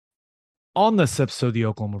On this episode of the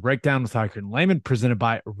Oklahoma Breakdown with Hiker and Lehman, presented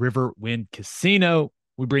by Riverwind Casino,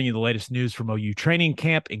 we bring you the latest news from OU training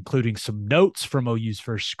camp, including some notes from OU's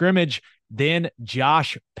first scrimmage. Then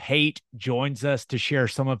Josh Pate joins us to share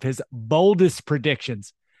some of his boldest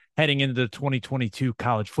predictions heading into the 2022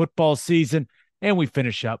 college football season. And we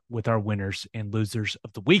finish up with our winners and losers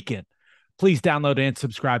of the weekend. Please download and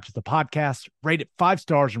subscribe to the podcast, rate it 5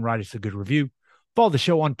 stars, and write us a good review. Follow the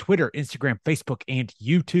show on Twitter, Instagram, Facebook, and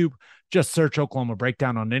YouTube. Just search Oklahoma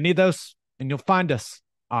Breakdown on any of those, and you'll find us.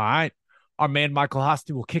 All right. Our man, Michael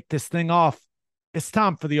Hosty, will kick this thing off. It's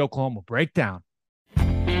time for the Oklahoma Breakdown.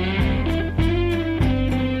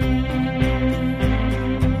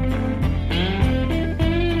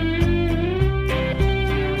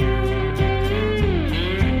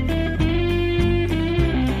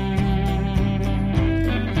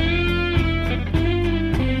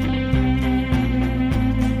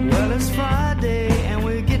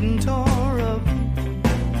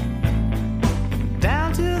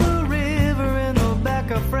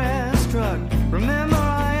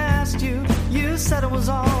 Said it was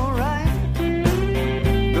all right.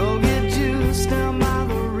 Go get juice down by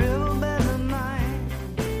the riverbed tonight.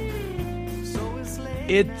 So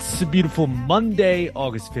it's a beautiful Monday,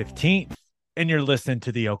 August 15th, and you're listening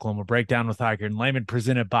to the Oklahoma Breakdown with Hiker and Lehman,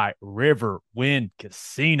 presented by Riverwind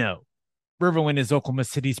Casino. Riverwind is Oklahoma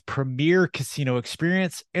City's premier casino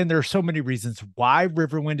experience, and there are so many reasons why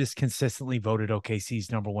Riverwind is consistently voted OKC's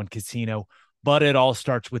 #1 casino. But it all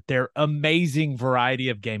starts with their amazing variety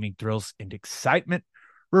of gaming thrills and excitement.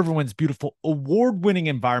 Riverwind's beautiful award-winning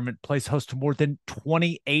environment plays host to more than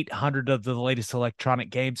 2,800 of the latest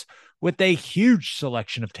electronic games with a huge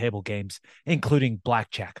selection of table games, including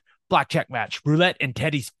blackjack, blackjack match, roulette, and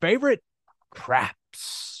Teddy's favorite,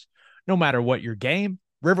 craps. No matter what your game,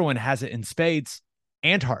 Riverwind has it in spades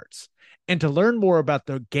and hearts. And to learn more about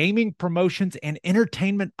the gaming promotions and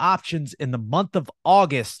entertainment options in the month of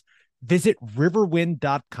August, visit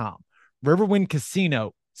riverwind.com. Riverwind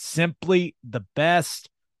Casino, simply the best.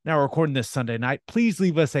 Now, we're recording this Sunday night. Please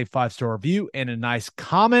leave us a 5-star review and a nice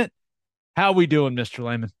comment. How we doing, Mr.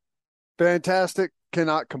 Lehman? Fantastic.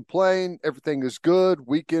 Cannot complain. Everything is good.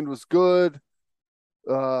 Weekend was good.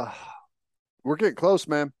 We're getting close,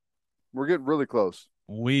 man. We're getting really close.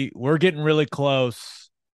 We're getting really close.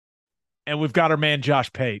 And we've got our man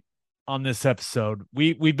Josh Pate on this episode.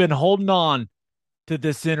 We've been holding on to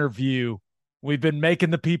this interview. We've been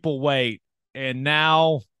making the people wait, and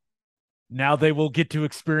now they will get to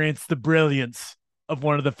experience the brilliance of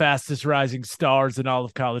one of the fastest rising stars in all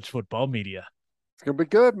of college football media. It's gonna be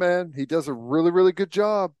good, man. He does a really, really good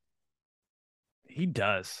job. He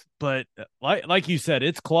does, but like you said,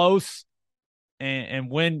 it's close,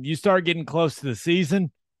 and when you start getting close to the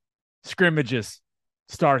season, scrimmages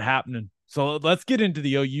start happening. So let's get into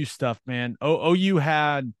the OU stuff, man. OU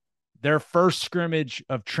had their first scrimmage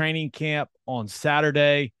of training camp on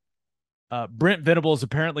Saturday. Brent Venables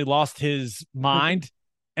apparently lost his mind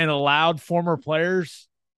and allowed former players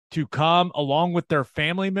to come along with their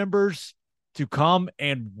family members to come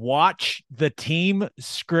and watch the team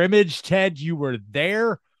scrimmage. Ted, you were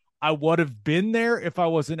there. I would have been there if I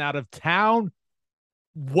wasn't out of town.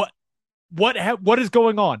 What is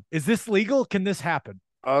going on? Is this legal? Can this happen?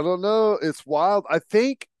 I don't know. It's wild. I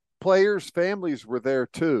think players' families were there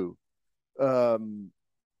too.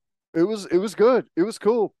 It was good. It was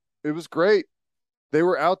cool. It was great. They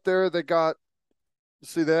were out there. They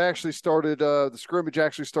actually started, the scrimmage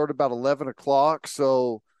actually started about 11 o'clock.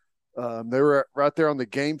 So, they were right there on the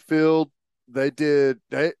game field. They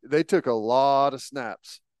took a lot of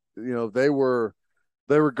snaps. You know, they were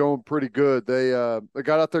going pretty good. They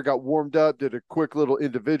got out there, got warmed up, did a quick little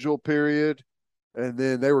individual period, and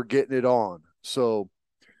then they were getting it on. So,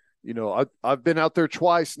 you know, I've been out there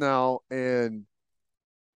twice now, and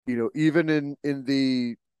you know, even in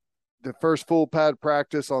the first full pad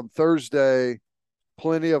practice on Thursday,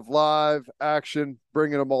 plenty of live action,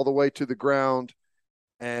 bringing them all the way to the ground,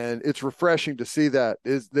 and it's refreshing to see that.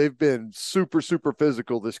 They've been super, super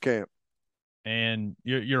physical this camp, and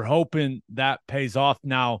you're hoping that pays off.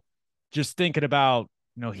 Now, just thinking about,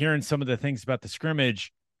 you know, hearing some of the things about the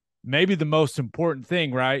scrimmage, maybe the most important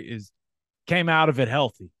thing, right, is came out of it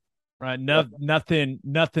healthy. Right. Nothing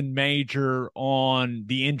major on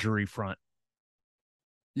the injury front.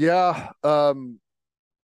 Yeah. That's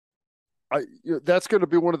going to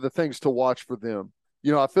be one of the things to watch for them.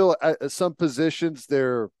 You know, I feel at some positions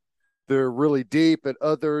they're really deep, at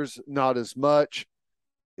others not as much.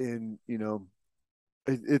 And, you know,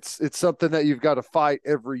 it's something that you've got to fight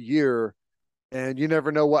every year, and you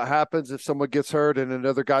never know what happens if someone gets hurt and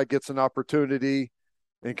another guy gets an opportunity.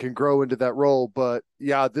 and can grow into that role. But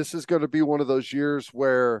yeah, this is going to be one of those years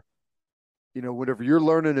where, whenever you're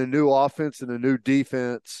learning a new offense and a new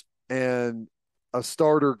defense and a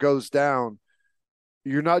starter goes down,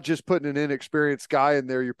 you're not just putting an inexperienced guy in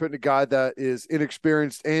there. You're putting a guy that is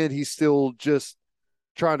inexperienced and he's still just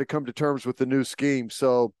trying to come to terms with the new scheme.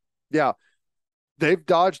 So, yeah, they've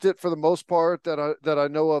dodged it for the most part that I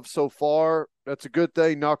know of so far. That's a good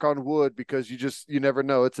thing, knock on wood, because you never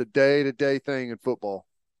know. It's a day-to-day thing in football.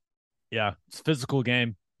 Yeah, it's a physical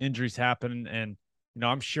game. Injuries happen, and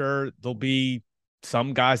I'm sure there'll be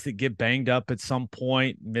some guys that get banged up at some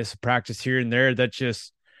point, miss practice here and there. That's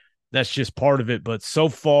just part of it. But so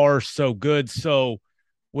far, so good. So,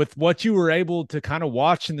 with what you were able to kind of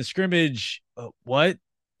watch in the scrimmage, what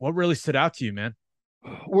really stood out to you, man?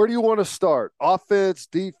 Where do you want to start? Offense,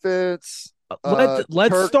 defense, Let's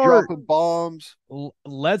Turk start. dropping bombs.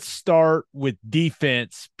 Let's start with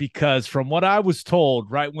defense, because from what I was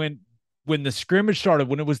told, right when the scrimmage started,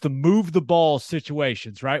 when it was the move the ball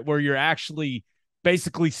situations, right, where you're actually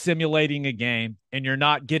basically simulating a game and you're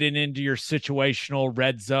not getting into your situational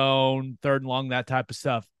red zone, third and long, that type of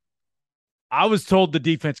stuff. I was told the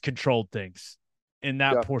defense controlled things in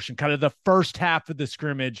that Yeah. portion, kind of the first half of the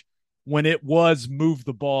scrimmage when it was move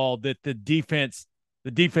the ball, that the defense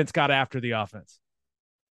got after the offense.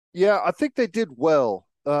 Yeah, I think they did well.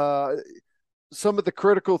 Some of the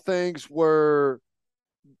critical things were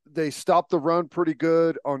they stopped the run pretty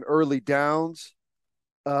good on early downs.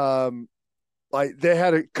 Um, like they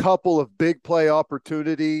had a couple of big play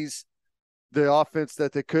opportunities, the offense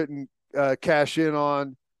that they couldn't cash in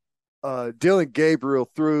on. Dylan Gabriel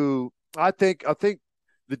threw. I think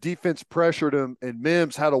the defense pressured him, and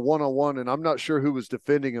Mims had a one-on-one, and I'm not sure who was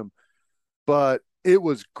defending him, but it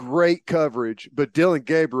was great coverage. But Dylan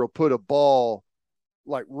Gabriel put a ball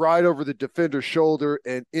like right over the defender's shoulder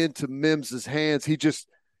and into Mims's hands.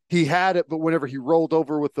 He had it, but whenever he rolled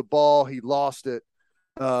over with the ball, he lost it.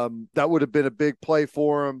 That would have been a big play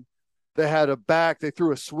for him. They had a back. They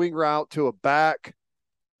threw a swing route to a back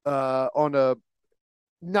on a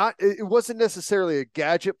not. It wasn't necessarily a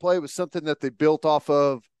gadget play. It was something that they built off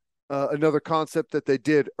of another concept that they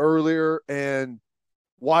did earlier, and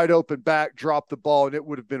wide open back dropped the ball, and it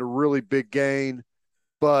would have been a really big gain.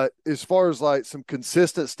 But as far as like some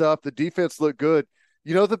consistent stuff, the defense looked good.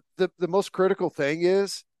 The most critical thing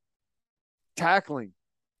is tackling.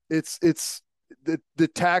 It's the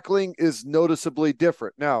tackling is noticeably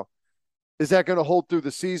different. Now, is that going to hold through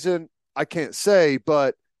the season? I can't say,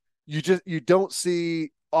 but you don't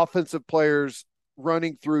see offensive players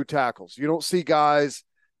running through tackles. You don't see guys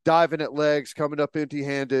diving at legs, coming up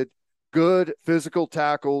empty-handed. Good physical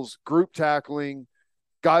tackles, group tackling,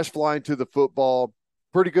 guys flying to the football.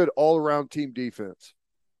 Pretty good all-around team defense.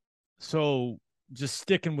 So, just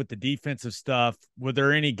sticking with the defensive stuff, were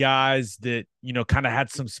there any guys that, kind of had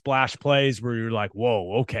some splash plays where you're like,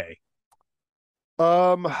 whoa, okay?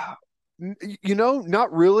 Um,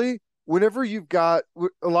 not really. Whenever you've got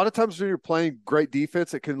a lot of times when you're playing great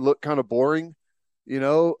defense, it can look kind of boring. You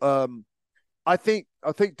know, I think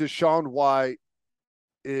Deshaun White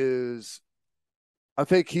is. I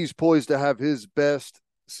think he's poised to have his best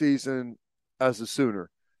season as a Sooner.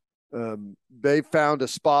 They found a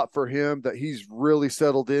spot for him that he's really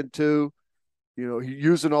settled into.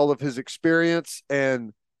 Using all of his experience,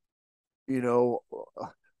 and you know,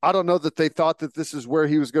 I don't know that they thought that this is where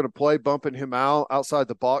he was going to play, bumping him outside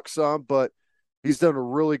the box some, but he's done a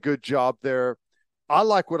really good job there. I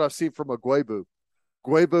like what I've seen from Aguebu.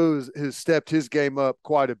 Guebu has stepped his game up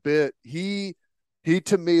quite a bit. He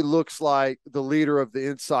to me looks like the leader of the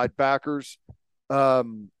inside backers.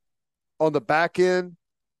 On the back end,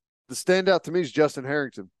 the standout to me is Justin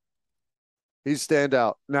Harrington. He's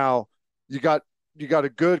standout. Now you got a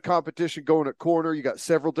good competition going at corner. You got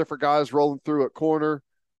several different guys rolling through at corner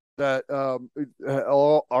that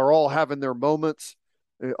are all having their moments.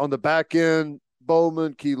 On the back end,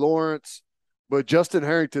 Bowman, Key Lawrence, but Justin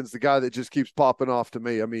Harrington's the guy that just keeps popping off to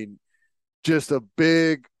me. I mean, just a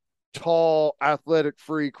big, tall, athletic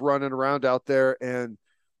freak running around out there, and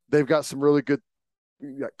they've got some really good,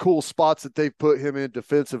 cool spots that they've put him in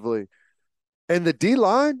defensively. And the D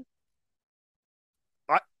line,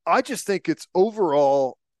 I just think it's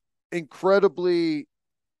overall incredibly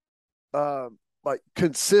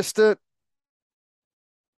consistent.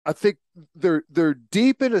 I think they're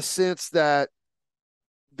deep in a sense that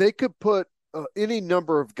they could put any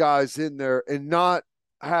number of guys in there and not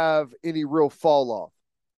have any real fall off.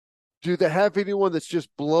 Do they have anyone that's just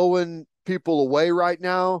blowing people away right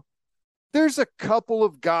now? There's a couple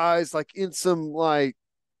of guys like in some like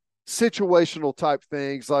situational type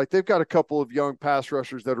things. Like they've got a couple of young pass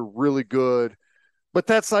rushers that are really good. but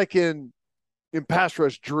that's like in pass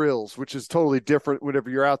rush drills, which is totally different whenever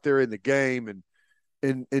you're out there in the game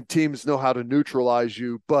and teams know how to neutralize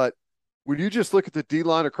you. But when you just look at the D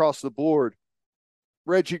line across the board,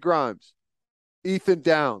 Reggie Grimes, Ethan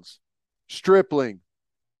Downs, Stripling,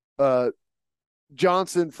 uh,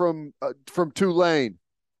 Johnson from Tulane,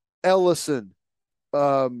 Ellison,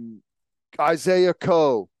 Isaiah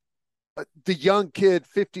Coe, the young kid,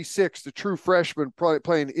 56, the true freshman, probably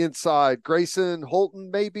playing inside. Grayson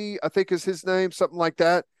Holton, maybe I think is his name, something like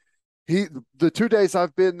that. The 2 days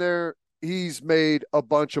I've been there, he's made a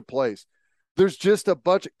bunch of plays. There's just a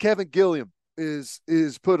bunch. Kevin Gilliam is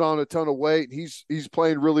put on a ton of weight. He's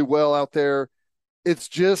playing really well out there. It's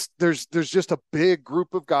just there's just a big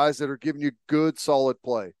group of guys that are giving you good, solid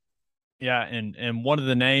play. Yeah, and one of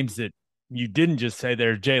the names that you didn't just say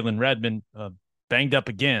there, Jalen Redmond, banged up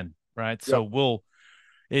again, right? So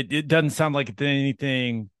Yep. it doesn't sound like it's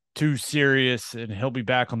anything too serious, and he'll be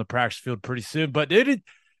back on the practice field pretty soon. But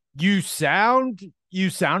you sound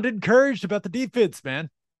encouraged about the defense,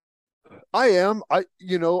 man. I am. I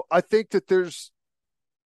think there's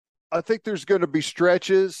going to be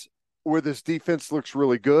stretches where this defense looks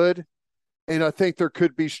really good, and I think there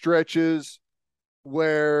could be stretches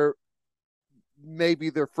where maybe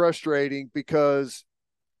they're frustrating because,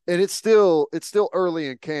 and it's still early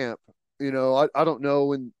in camp. I don't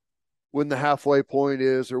know when the halfway point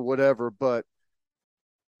is or whatever, but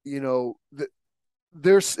you know,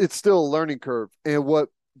 there's it's still a learning curve, and what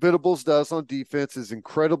Venables does on defense is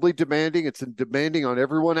incredibly demanding. It's demanding on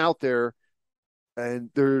everyone out there, and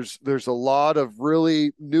there's a lot of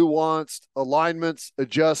really nuanced alignments,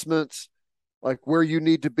 adjustments, like where you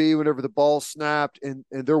need to be whenever the ball's snapped, and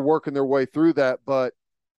they're working their way through that. But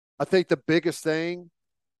I think the biggest thing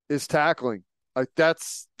is tackling. Like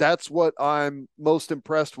that's what I'm most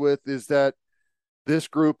impressed with, is that this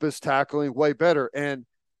group is tackling way better. And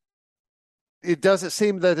it doesn't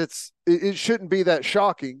seem that it shouldn't be that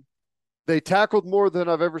shocking. They tackled more than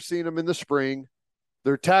I've ever seen them in the spring.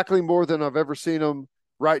 They're tackling more than I've ever seen them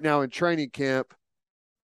right now in training camp.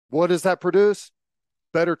 What does that produce?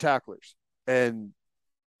 Better tacklers. And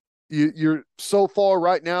you're so far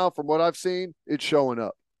right now from what I've seen, it's showing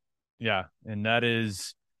up. Yeah, and that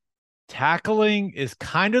is tackling is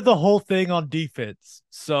kind of the whole thing on defense.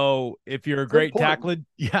 So if you're a It's great important. tackling,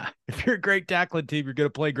 yeah, if you're a great tackling team, you're going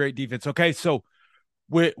to play great defense. Okay, so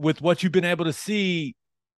with what you've been able to see,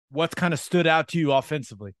 what's kind of stood out to you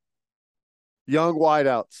offensively? Young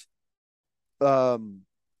wideouts. The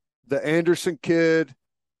Anderson kid,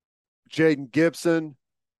 Jaden Gibson,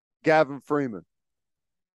 Gavin Freeman.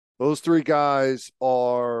 Those three guys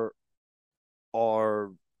are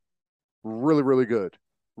really, really good.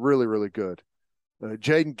 Really, really good.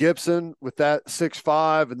 Jaden Gibson with that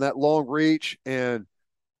 6'5" and that long reach and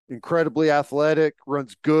incredibly athletic,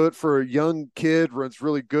 runs good for a young kid, runs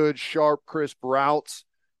really good, sharp, crisp routes.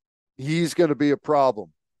 He's going to be a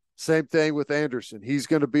problem. Same thing with Anderson. He's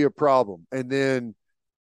going to be a problem. And then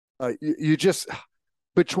you just,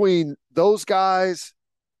 between those guys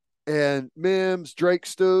and Mims, Drake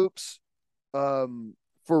Stoops,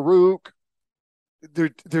 Farouk,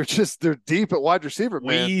 they're deep at wide receiver,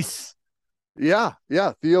 man. Weiss. Yeah,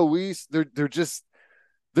 yeah. Theo Weiss,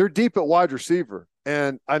 they're deep at wide receiver.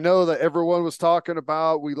 And I know that everyone was talking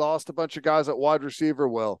about we lost a bunch of guys at wide receiver.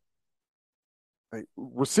 Well,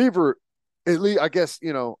 receiver, at least I guess,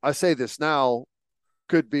 I say this now,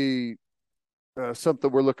 could be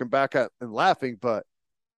something we're looking back at and laughing, but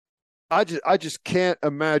I just can't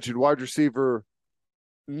imagine wide receiver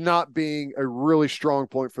not being a really strong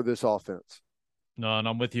point for this offense. No, and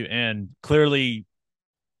I'm with you. And clearly,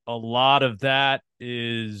 a lot of that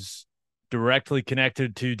is directly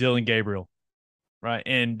connected to Dylan Gabriel, right?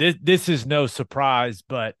 And this is no surprise,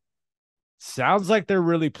 but sounds like they're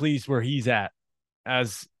really pleased where he's at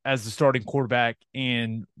as the starting quarterback.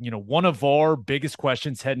 And one of our biggest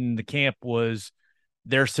questions heading into camp was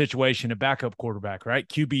their situation at backup quarterback, right?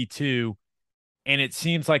 QB2. And it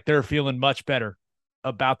seems like they're feeling much better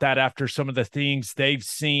about that after some of the things they've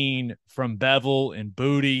seen from Bevel and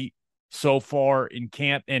Booty so far in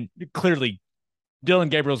camp. And clearly, Dylan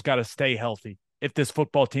Gabriel's got to stay healthy if this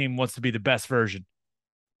football team wants to be the best version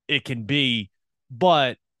it can be.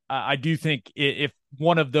 But I do think if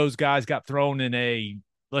one of those guys got thrown in a,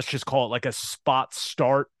 let's just call it like a spot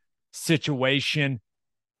start situation,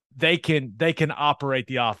 they can operate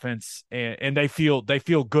the offense, and they feel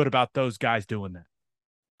good about those guys doing that.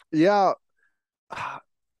 Yeah,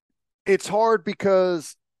 it's hard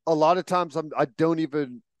because a lot of times I don't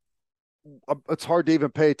even. It's hard to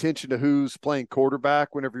even pay attention to who's playing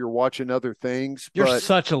quarterback whenever you're watching other things. You're But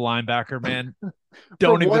such a linebacker, man. from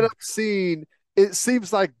Don't what even. I've seen, it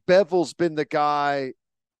seems like Bevel's been the guy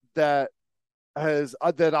that has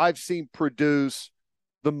that I've seen produce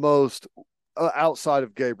the most outside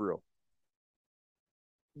of Gabriel.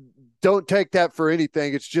 Don't take that for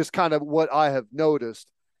anything. It's just kind of what I have noticed.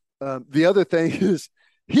 The other thing is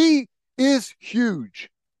he is huge.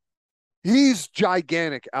 He's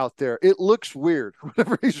gigantic out there. It looks weird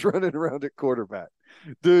whenever he's running around at quarterback.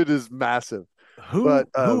 Dude is massive. Who But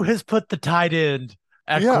who has put the tight end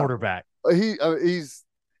at yeah, quarterback? he's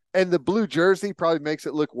and the blue jersey probably makes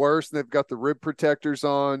it look worse. And they've got the rib protectors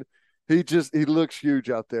on. He looks huge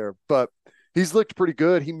out there, but he's looked pretty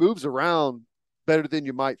good. He moves around better than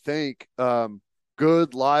you might think.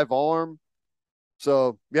 Good live arm.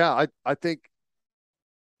 So yeah, I think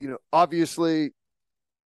obviously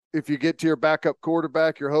if you get to your backup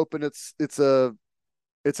quarterback, you're hoping it's a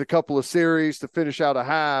couple of series to finish out a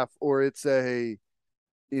half, or it's a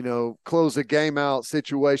close a game out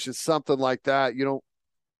situation, something like that.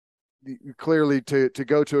 Clearly to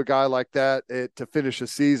go to a guy like that to finish a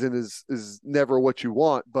season is never what you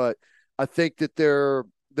want. But I think that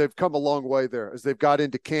they've come a long way there as they've got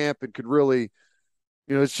into camp and could really,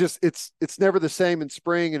 it's never the same in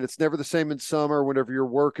spring and it's never the same in summer whenever you're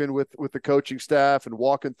working with the coaching staff and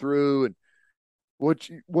walking through. And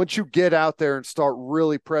once you get out there and start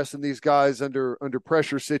really pressing these guys under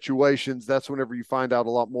pressure situations, that's whenever you find out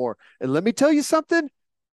a lot more. And let me tell you something,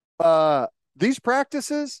 these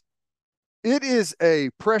practices, it is a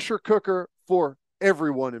pressure cooker for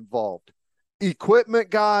everyone involved. Equipment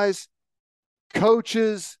guys,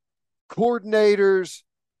 coaches, coordinators,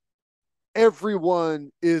 everyone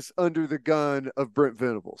is under the gun of Brent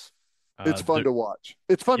Venables. It's fun to watch.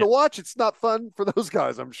 It's fun to watch. It's not fun for those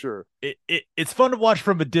guys, I'm sure. It's fun to watch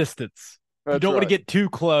from a distance. You don't want to get too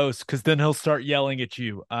close because then he'll start yelling at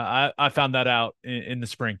you. I found that out in the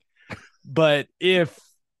spring. But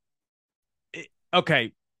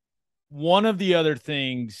okay, one of the other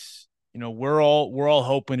things, we're all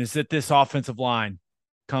hoping is that this offensive line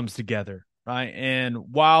comes together, right? And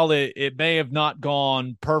while it may have not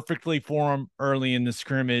gone perfectly for him early in the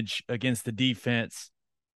scrimmage against the defense,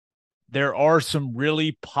 there are some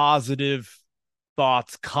really positive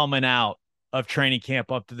thoughts coming out of training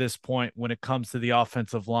camp up to this point when it comes to the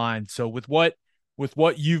offensive line. So with what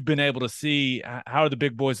you've been able to see, how are the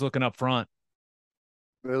big boys looking up front?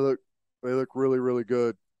 They look really, really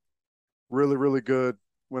good. Really, really good.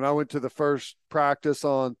 When I went to the first practice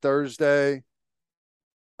on Thursday,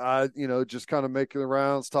 I, just kind of making the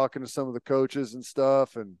rounds, talking to some of the coaches and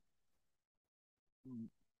stuff, and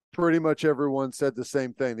pretty much everyone said the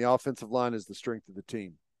same thing. The offensive line is the strength of the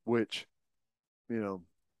team, which,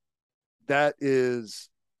 that's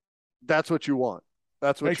what you want.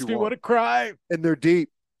 That's what Makes you me want. want to cry. And they're deep.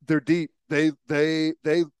 They're deep. They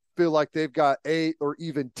feel like they've got 8 or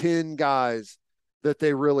even 10 guys that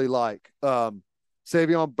they really like.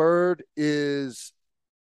 Savion Byrd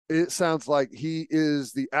it sounds like he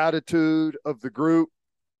is the attitude of the group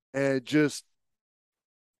and just,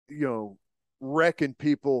 wrecking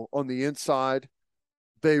people on the inside.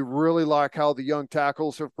 They really like how the young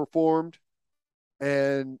tackles have performed.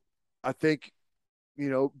 And I think,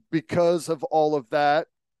 because of all of that,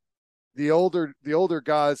 the older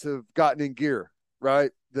guys have gotten in gear,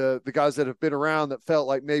 right? The guys that have been around that felt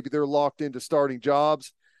like maybe they're locked into starting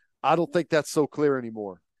jobs. I don't think that's so clear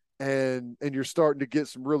anymore. And you're starting to get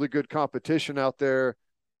some really good competition out there.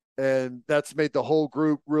 And that's made the whole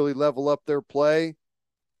group really level up their play.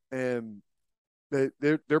 And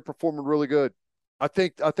they're performing really good. I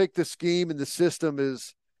think the scheme and the system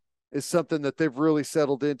is something that they've really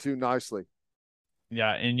settled into nicely.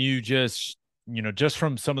 Yeah, and you just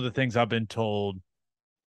from some of the things I've been told,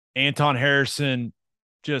 Anton Harrison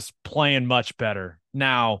just playing much better.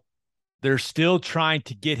 Now, they're still trying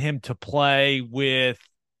to get him to play with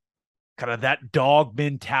kind of that dog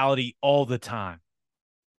mentality all the time,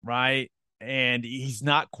 right? And he's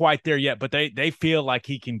not quite there yet, but they feel like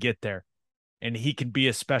he can get there and he can be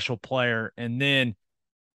a special player. And then,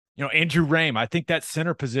 Andrew Rame, I think that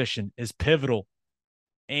center position is pivotal.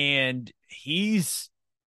 And he's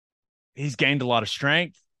gained a lot of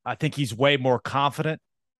strength. I think he's way more confident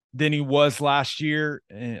than he was last year.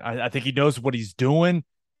 And I think he knows what he's doing.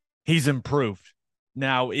 He's improved.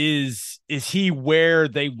 Now, is he where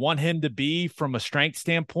they want him to be from a strength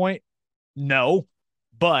standpoint? No,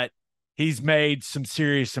 but he's made some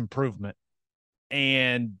serious improvement.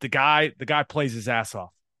 And the guy plays his ass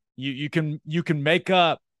off. You can make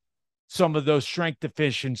up some of those strength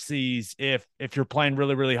deficiencies if you're playing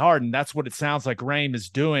really, really hard. And that's what it sounds like Rame is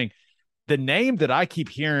doing. The name that I keep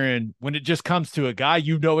hearing when it just comes to a guy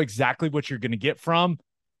you know exactly what you're going to get from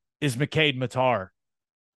is McCade Matar.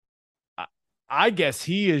 I guess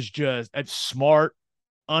he is just smart,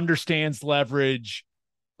 understands leverage.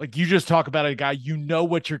 Like you just talk about a guy, you know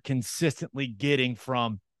what you're consistently getting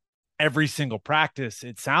from every single practice.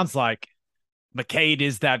 It sounds like McCade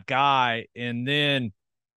is that guy. And then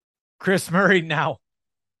Chris Murray, now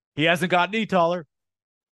he hasn't gotten any taller.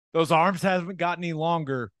 Those arms haven't gotten any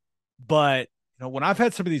longer. But when I've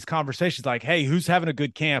had some of these conversations like, hey, who's having a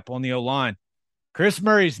good camp on the O-line? Chris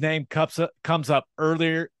Murray's name comes up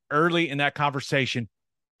early in that conversation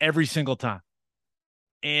every single time.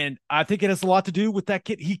 And I think it has a lot to do with that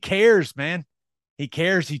kid. He cares, man. He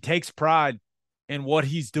cares. He takes pride in what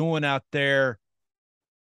he's doing out there.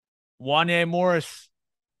 Wanye Morris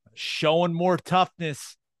showing more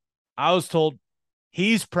toughness. I was told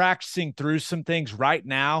he's practicing through some things right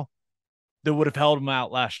now that would have held him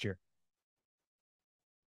out last year.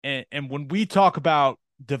 And when we talk about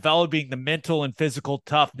developing the mental and physical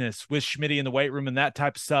toughness with Schmitty in the weight room and that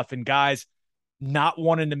type of stuff, and guys not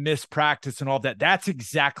wanting to miss practice and all that, that's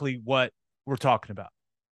exactly what we're talking about.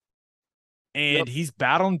 And he's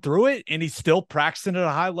battling through it, and he's still practicing at a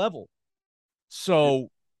high level. So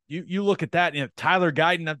you look at that, Tyler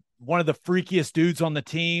Guyton, one of the freakiest dudes on the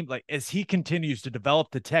team, like as he continues to develop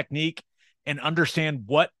the technique and understand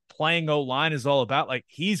what playing O-line is all about, like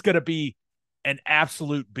he's going to be an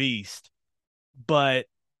absolute beast. But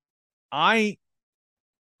I'm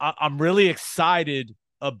really excited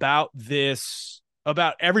about this,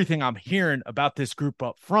 about everything I'm hearing about this group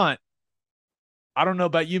up front. I don't know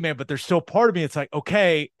about you, man, but there's still part of me. It's like,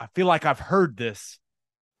 okay, I feel like I've heard this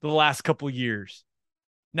the last couple of years.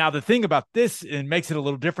 Now, the thing about this and makes it a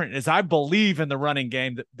little different is I believe in the running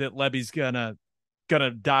game that Levy's gonna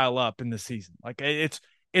dial up in the season. Like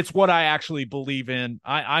it's what I actually believe in.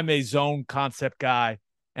 I'm a zone concept guy,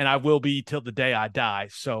 and I will be till the day I die.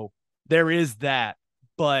 So there is that.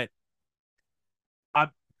 But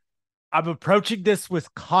I'm approaching this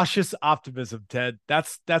with cautious optimism, Ted.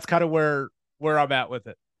 That's kind of where I'm at with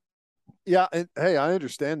it. Yeah, and hey, I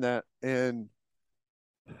understand that. And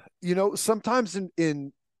sometimes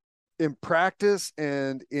in practice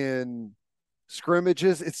and in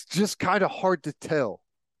scrimmages, it's just kind of hard to tell.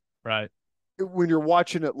 Right. When you're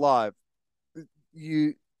watching it live,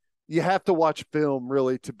 you have to watch film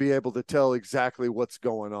really to be able to tell exactly what's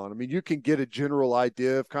going on. I mean, you can get a general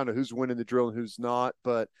idea of kind of who's winning the drill and who's not,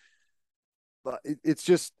 but it's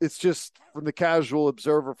just from the casual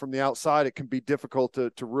observer from the outside, it can be difficult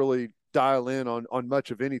to really dial in on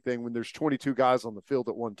much of anything when there's 22 guys on the field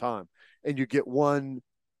at one time and you get one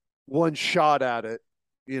shot at it,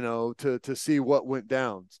 to see what went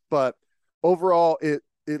down. But overall, it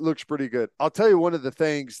looks pretty good. I'll tell you one of the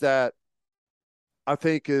things that I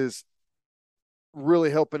think is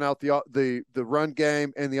really helping out the run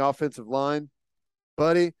game and the offensive line,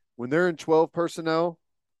 buddy, when they're in 12 personnel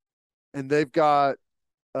and they've got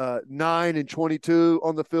 9 and 22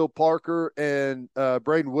 on the field, Parker and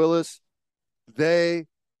Braden Willis,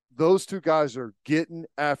 those two guys are getting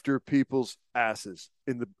after people's asses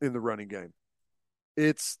in the running game.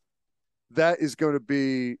 That is going to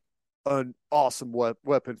be an awesome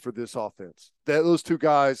weapon for this offense. Those two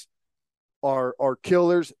guys are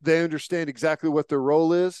killers. They understand exactly what their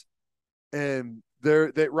role is, and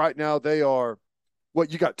they right now they are.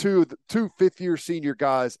 What you got two fifth-year senior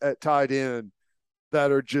guys at tight end that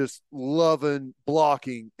are just loving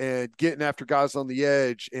blocking and getting after guys on the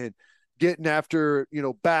edge and getting after,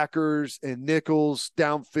 backers and nickels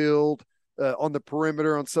downfield on the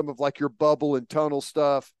perimeter on some of like your bubble and tunnel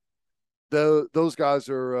stuff. Those guys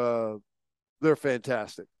are they're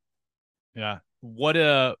fantastic. Yeah. What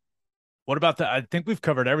about that? I think we've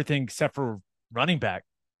covered everything except for running back,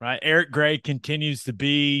 right? Eric Gray continues to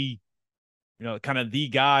be, kind of the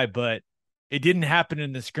guy, but it didn't happen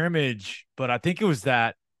in the scrimmage. But I think it was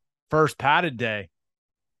that first padded day.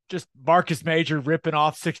 Just Marcus Major ripping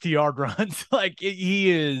off 60-yard runs. Like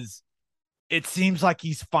it seems like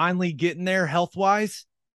he's finally getting there health-wise.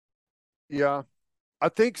 Yeah, I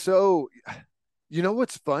think so.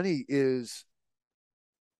 What's funny is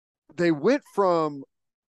they went from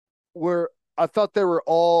where I thought they were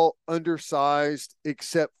all undersized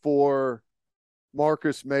except for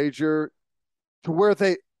Marcus Major to where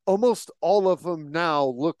they almost all of them now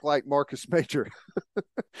look like Marcus Major.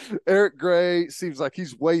 Eric Gray seems like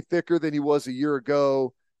he's way thicker than he was a year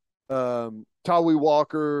ago. Tawi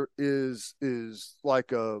Walker is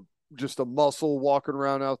like just a muscle walking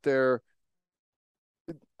around out there.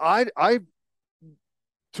 I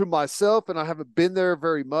to myself, and I haven't been there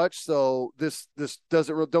very much, so this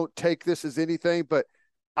don't take this as anything, but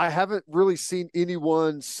I haven't really seen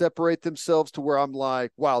anyone separate themselves to where I'm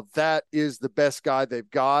like, wow, that is the best guy they've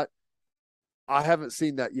got. I haven't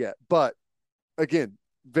seen that yet, but again,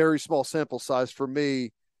 very small sample size for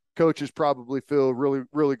me. Coaches probably feel really,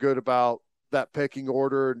 really good about that pecking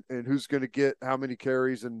order and who's going to get how many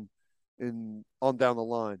carries and on down the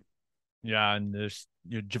line. Yeah, and there's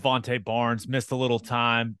Javante Barnes missed a little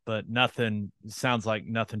time, but nothing sounds like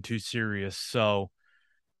nothing too serious. So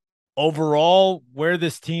overall, where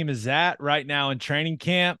this team is at right now in training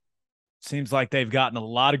camp, seems like they've gotten a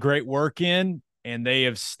lot of great work in, and they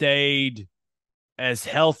have stayed as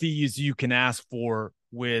healthy as you can ask for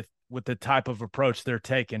with the type of approach they're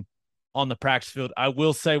taking on the practice field. I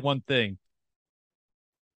will say one thing.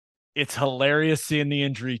 It's hilarious seeing the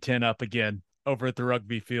injury tent up again over at the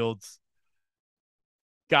rugby fields.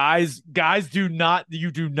 Guys you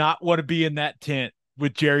do not want to be in that tent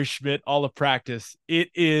with Jerry Schmidt all of practice. It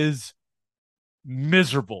is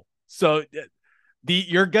miserable. So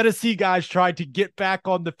you're going to see guys try to get back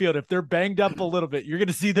on the field. If they're banged up a little bit, you're going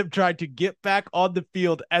to see them try to get back on the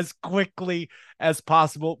field as quickly as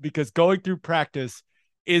possible, because going through practice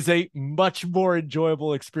is a much more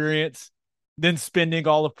enjoyable experience than spending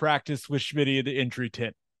all of practice with Schmitty in the injury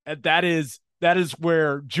tent. And that is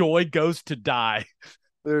where joy goes to die.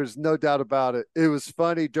 There's no doubt about it. It was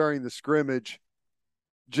funny during the scrimmage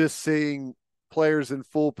just seeing players in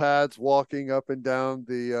full pads walking up and down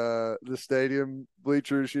the stadium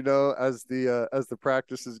bleachers, as the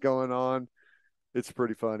practice is going on. It's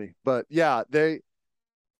pretty funny. But yeah,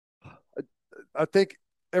 I think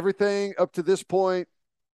everything up to this point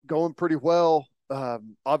going pretty well.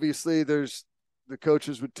 Obviously there's the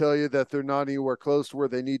coaches would tell you that they're not anywhere close to where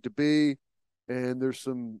they need to be, and there's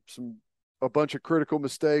a bunch of critical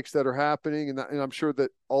mistakes that are happening, and I'm sure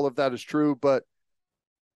that all of that is true, but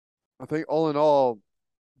I think all in all,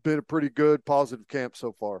 been a pretty good positive camp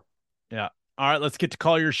so far. Yeah. All right, let's get to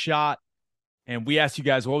call your shot. And we asked you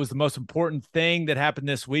guys, what was the most important thing that happened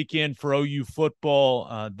this weekend for OU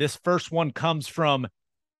football? This first one comes from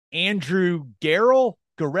Andrew Garrell,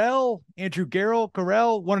 one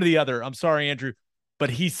or the other. I'm sorry, Andrew. But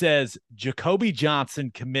he says Jacoby Johnson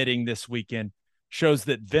committing this weekend shows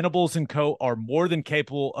that Venables and co are more than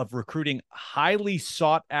capable of recruiting highly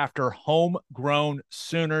sought after homegrown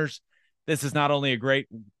Sooners. This is not only a great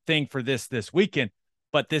thing for this weekend,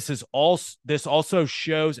 but this also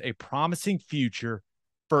shows a promising future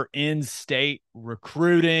for in-state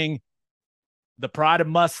recruiting. The pride of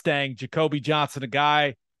Mustang, Jacoby Johnson, a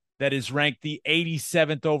guy that is ranked the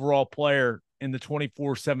 87th overall player in the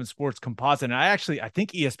 24/7 Sports Composite. And I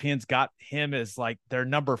think ESPN's got him as like their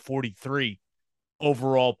number 43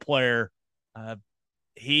 overall player.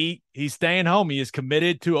 He's staying home. He is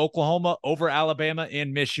committed to Oklahoma over Alabama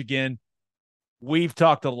and Michigan. We've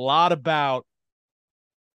talked a lot about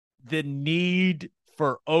the need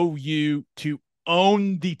for OU to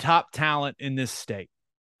own the top talent in this state,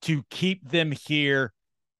 to keep them here.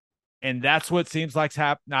 And that's what seems like's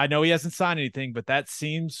happening. I know he hasn't signed anything, but that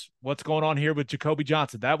seems what's going on here with Jacoby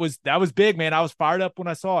Johnson. That was big, man. I was fired up when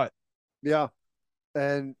I saw it. Yeah.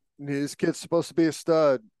 And his kid's supposed to be a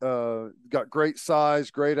stud. Got great size,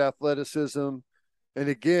 great athleticism. And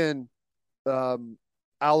again,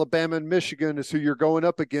 Alabama and Michigan is who you're going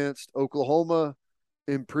up against. Oklahoma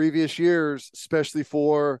in previous years, especially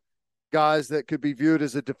for guys that could be viewed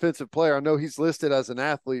as a defensive player. I know he's listed as an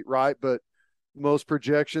athlete, right? But most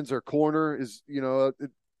projections are corner is,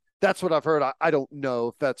 that's what I've heard. I don't know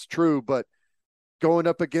if that's true, but going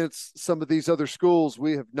up against some of these other schools,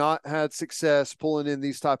 we have not had success pulling in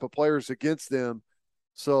these type of players against them.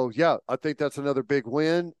 So yeah, I think that's another big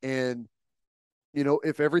win. And,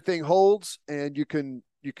 if everything holds and you can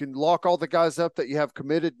lock all the guys up that you have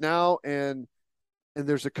committed now, and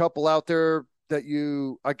there's a couple out there that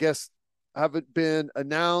you, I guess, haven't been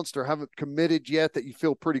announced or haven't committed yet that you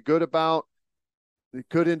feel pretty good about, it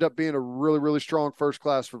could end up being a really, really strong first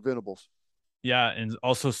class for Venables. Yeah, and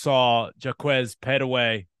also saw Jaquez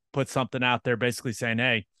Petaway put something out there basically saying,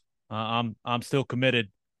 hey, I'm still committed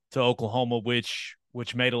to Oklahoma, which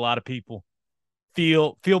made a lot of people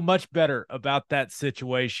feel much better about that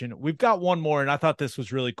situation. We've got one more, and I thought this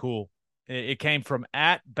was really cool. It came from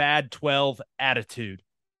 @Bad12Attitude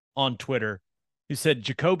on Twitter, who said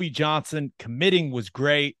Jacoby Johnson committing was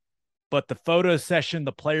great, but the photo session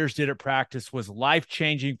the players did at practice was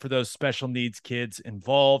life-changing for those special needs kids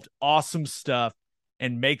involved. Awesome stuff,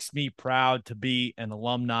 and makes me proud to be an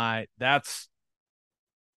alumni. That's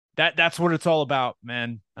what it's all about,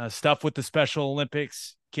 man. Stuff with the Special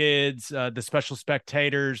Olympics kids, the special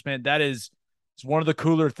spectators, man. It's one of the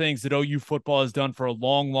cooler things that OU football has done for a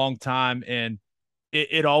long, long time, and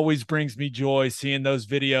it always brings me joy seeing those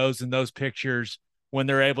videos and those pictures when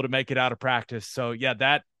they're able to make it out of practice. So yeah,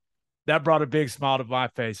 that brought a big smile to my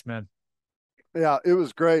face, man. Yeah, it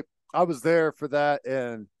was great. I was there for that,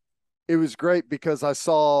 and it was great because I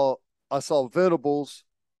saw Venables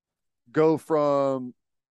go from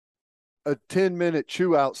a 10-minute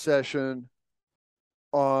chew out session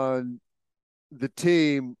on the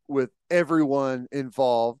team with everyone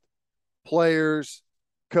involved, players,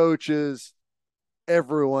 coaches,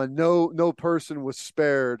 everyone. No person was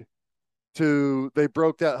spared. To They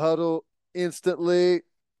broke that huddle instantly.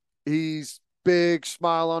 He's big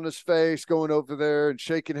smile on his face going over there and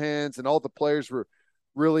shaking hands, and all the players were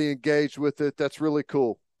really engaged with it. That's really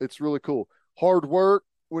cool. It's really cool. Hard work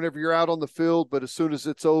whenever you're out on the field, but as soon as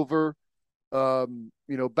it's over,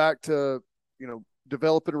 back to,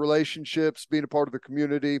 developing relationships, being a part of the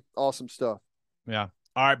community. Awesome stuff. Yeah.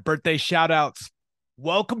 All right. Birthday shout outs.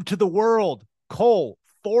 Welcome to the world, Cole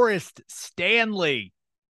Forrest Stanley.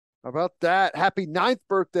 How about that? Happy 9th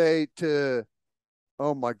birthday to,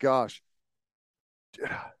 oh my gosh,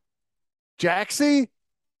 Jaxie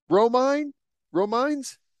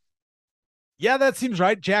Romines? Yeah, that seems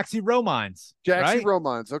right. Jaxie Romines. Jaxie right?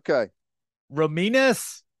 Romines. Okay.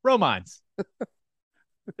 Rominas Romines.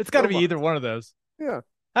 It's got to be Romines. either one of those. Yeah.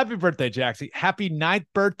 Happy birthday, Jaxie. Happy 9th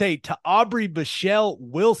birthday to Aubrey Michelle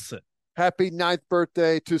Wilson. Happy 9th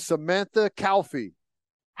birthday to Samantha Calfee.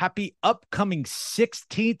 Happy upcoming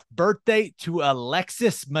 16th birthday to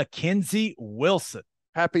Alexis Mackenzie Wilson.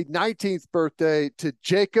 Happy 19th birthday to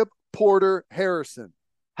Jacob Porter Harrison.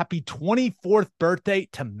 Happy 24th birthday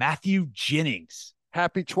to Matthew Jennings.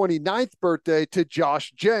 Happy 29th birthday to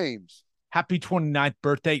Josh James. Happy 29th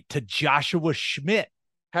birthday to Joshua Schmidt.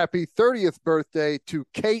 Happy 30th birthday to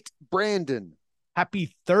Kate Brandon.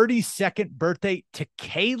 Happy 32nd birthday to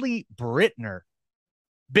Kaylee Bittner.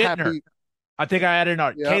 I think I added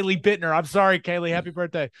an Yep. Kaylee Bittner. I'm sorry, Kaylee. Happy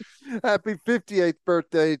birthday. Happy 58th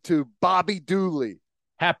birthday to Bobby Dooley.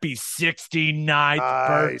 Happy 69th Nice.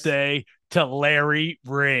 birthday to Larry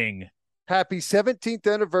Ring. Happy 17th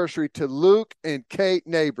anniversary to Luke and Kate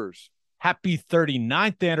Neighbors. Happy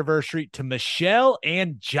 39th anniversary to Michelle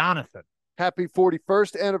and Jonathan. Happy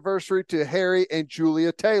 41st anniversary to Harry and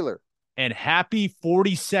Julia Taylor. And happy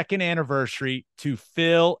 42nd anniversary to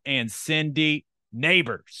Phil and Cindy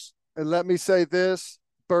Neighbors. And let me say this,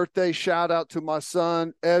 birthday shout out to my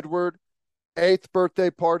son, Edward. 8th birthday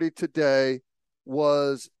party today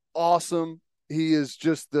was awesome. He is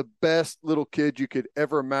just the best little kid you could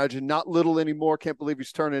ever imagine. Not little anymore. Can't believe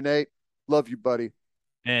he's turning 8. Love you, buddy.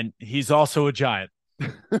 And he's also a giant.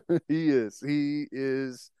 He is.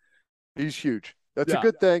 He's huge. That's Yeah. a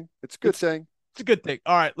good thing. It's a good thing. It's a good thing.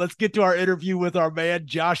 All right, let's get to our interview with our man,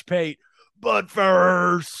 Josh Pate. But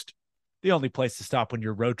first, the only place to stop when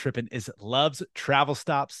you're road tripping is Love's Travel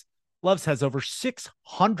Stops. Love's has over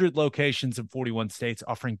 600 locations in 41 states,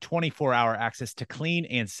 offering 24-hour access to clean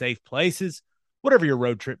and safe places. Whatever your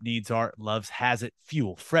road trip needs are, Love's has it.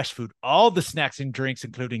 Fuel, fresh food, all the snacks and drinks,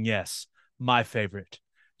 including, yes, my favorite,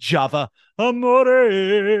 Java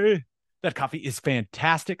Amore. That coffee is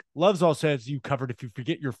fantastic. Love's also has you covered if you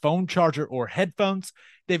forget your phone charger or headphones.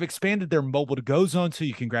 They've expanded their mobile to go zone so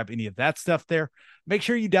you can grab any of that stuff there. Make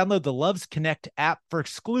sure you download the Love's Connect app for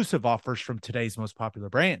exclusive offers from today's most popular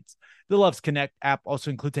brands. The Love's Connect app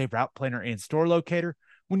also includes a route planner and store locator.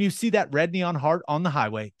 When you see that red neon heart on the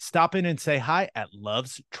highway, stop in and say hi at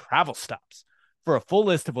Love's Travel Stops. For a full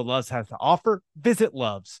list of what Love's has to offer, visit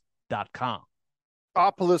loves.com.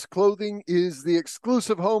 Opolis Clothing is the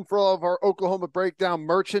exclusive home for all of our Oklahoma Breakdown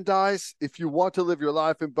merchandise. If you want to live your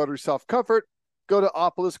life in buttery soft comfort, go to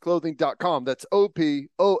opolisclothing.com. That's OPOLIS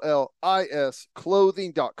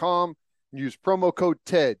clothing.com. Use promo code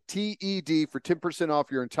TED, TED, for 10% off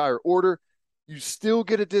your entire order. You still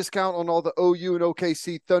get a discount on all the OU and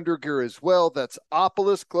OKC Thunder gear as well. That's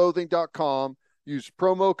opolisclothing.com. Use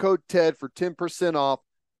promo code TED for 10% off.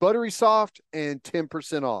 Buttery soft and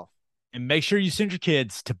 10% off. And make sure you send your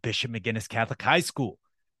kids to Bishop McGinnis Catholic High School.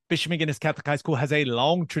 Bishop McGinnis Catholic High School has a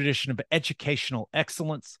long tradition of educational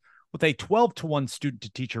excellence. With a 12-to-1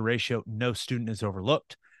 student-to-teacher ratio, no student is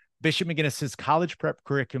overlooked. Bishop McGinnis's college prep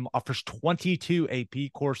curriculum offers 22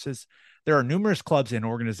 AP courses. There are numerous clubs and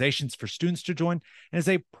organizations for students to join. And as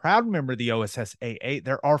a proud member of the OSSAA,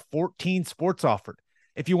 there are 14 sports offered.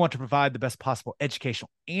 If you want to provide the best possible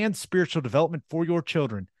educational and spiritual development for your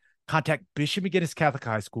children, contact Bishop McGinnis Catholic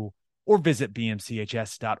High School or visit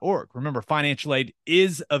bmchs.org. Remember, financial aid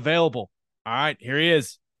is available. All right, here he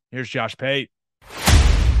is. Here's Josh Pate.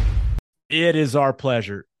 It is our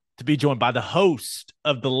pleasure to be joined by the host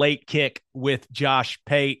of The Late Kick with Josh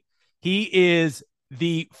Pate. He is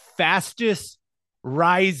the fastest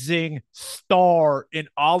rising star in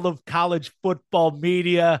all of college football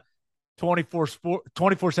media.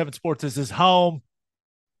 24/7 Sports is his home.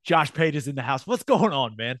 Josh Pate is in the house. What's going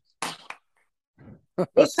on, man?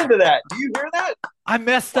 Listen to that. Do you hear that? I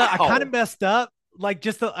messed up. I kind of Wow. messed up. Like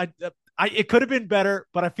just it could have been better,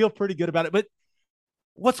 but I feel pretty good about it. But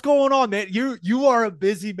what's going on, man? You are a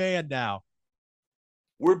busy man now.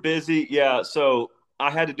 We're busy. Yeah. So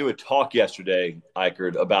I had to do a talk yesterday,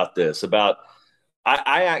 Eichard, about this.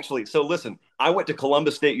 I actually, so listen, I went to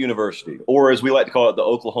Columbus State University, or as we like to call it, the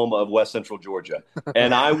Oklahoma of West Central Georgia.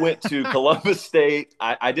 And I went to Columbus State.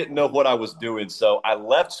 I didn't know what I was doing. So I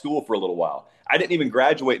left school for a little while. I didn't even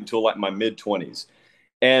graduate until like my mid 20s.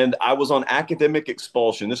 And I was on academic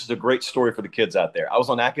expulsion. This is a great story for the kids out there. I was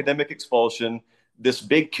on academic expulsion. This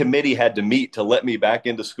big committee had to meet to let me back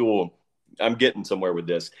into school. I'm getting somewhere with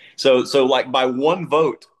this. So like by one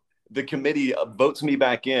vote, the committee votes me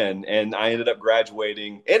back in, and I ended up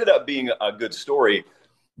graduating. Ended up being a good story,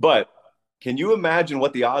 but can you imagine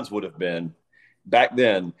what the odds would have been back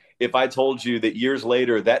then if I told you that years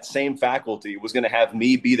later that same faculty was going to have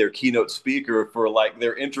me be their keynote speaker for like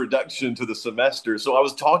their introduction to the semester? So I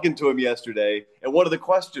was talking to him yesterday, and one of the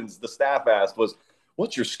questions the staff asked was,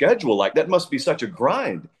 "What's your schedule like? That must be such a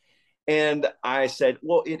grind." And I said,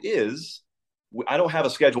 "Well, it is. I don't have a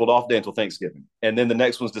scheduled off day until Thanksgiving. And then the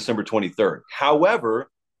next one's December 23rd. However,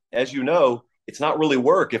 as you know, it's not really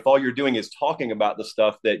work if all you're doing is talking about the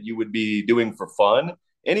stuff that you would be doing for fun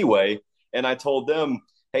anyway." And I told them,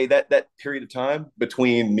 hey, that period of time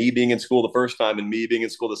between me being in school the first time and me being in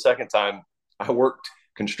school the second time, I worked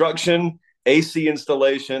construction, AC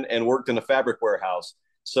installation, and worked in a fabric warehouse.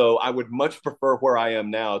 So I would much prefer where I am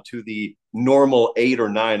now to the normal 8 or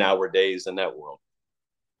 9 hour days in that world.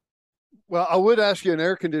 Well, I would ask you an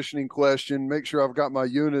air conditioning question, make sure I've got my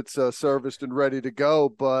units serviced and ready to go.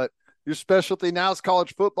 But your specialty now is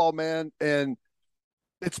college football, man. And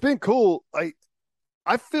it's been cool. I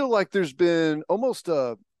feel like there's been almost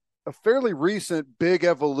a fairly recent big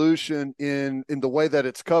evolution in the way that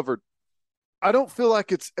it's covered. I don't feel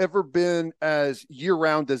like it's ever been as year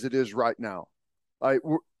round as it is right now. I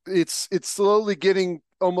it's slowly getting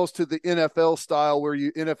almost to the NFL style where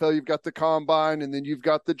you NFL you've got the combine and then you've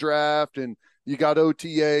got the draft and you got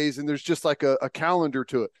OTAs and there's just like a calendar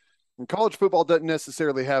to it. And college football doesn't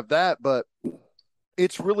necessarily have that, but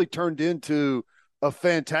it's really turned into a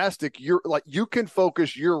fantastic year. Like you can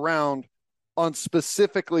focus year round on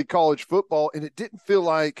specifically college football, and it didn't feel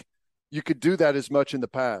like you could do that as much in the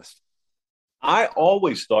past. I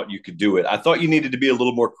always thought you could do it. I thought you needed to be a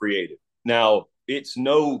little more creative. Now, it's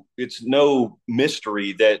no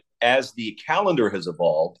mystery that as the calendar has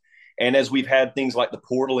evolved and as we've had things like the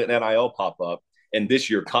portal and NIL pop up and this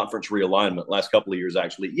year conference realignment last couple of years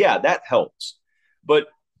actually, yeah, that helps. But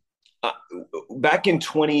uh, back in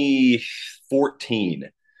 2014,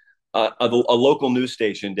 a local news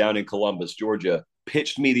station down in Columbus, Georgia,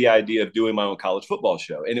 pitched me the idea of doing my own college football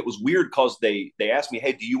show. And it was weird because they asked me,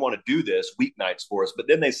 hey, do you want to do this weeknights for us? But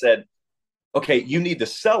then they said, okay, you need to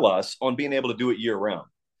sell us on being able to do it year round.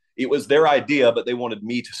 It was their idea, but they wanted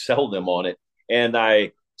me to sell them on it. And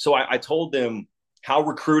I told them how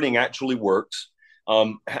recruiting actually works,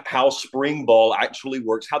 how spring ball actually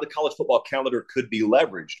works, how the college football calendar could be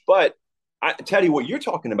leveraged. But Teddy, what you're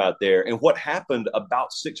talking about there and what happened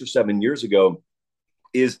about 6 or 7 years ago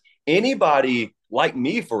is anybody like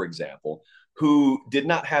me, for example, who did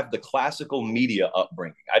not have the classical media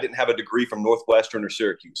upbringing. I didn't have a degree from Northwestern or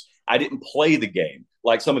Syracuse. I didn't play the game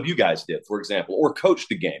like some of you guys did, for example, or coach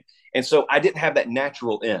the game. And so I didn't have that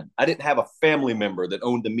natural in. I didn't have a family member that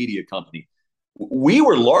owned the media company. We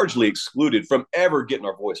were largely excluded from ever getting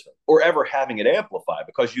our voice heard or ever having it amplified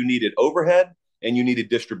because you needed overhead and you needed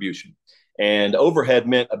distribution. And overhead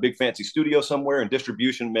meant a big fancy studio somewhere, and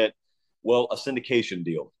distribution meant, well, a syndication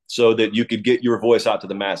deal so that you could get your voice out to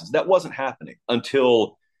the masses. That wasn't happening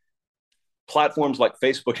until platforms like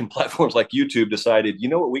Facebook and platforms like YouTube decided, you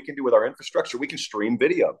know what we can do with our infrastructure? We can stream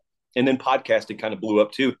video. And then podcasting kind of blew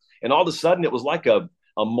up too. And all of a sudden, it was like a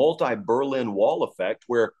multi Berlin Wall effect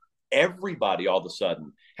where everybody all of a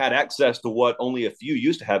sudden had access to what only a few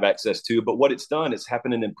used to have access to. But what it's done, it's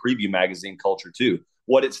happening in preview magazine culture too.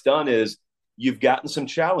 What it's done is you've gotten some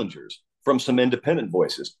challengers from some independent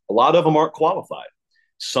voices. A lot of them aren't qualified.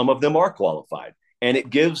 Some of them are qualified. And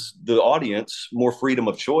it gives the audience more freedom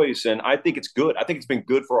of choice. And I think it's good. I think it's been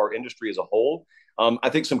good for our industry as a whole. I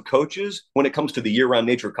think some coaches, when it comes to the year round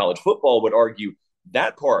nature of college football, would argue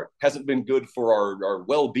that part hasn't been good for our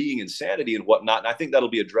well being and sanity and whatnot. And I think that'll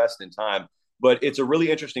be addressed in time. But it's a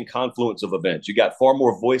really interesting confluence of events. You got far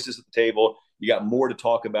more voices at the table, you got more to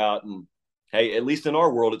talk about. And hey, at least in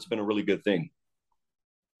our world, it's been a really good thing.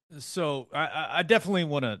 So I definitely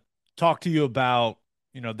want to talk to you about,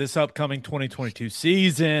 this upcoming 2022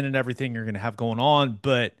 season and everything you're going to have going on.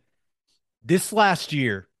 But this last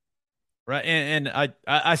year, Right. And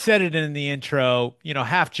I said it in the intro,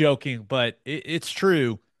 half joking, but it's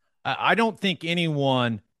true. I don't think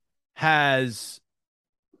anyone has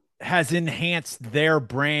enhanced their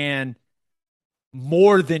brand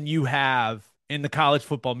more than you have in the college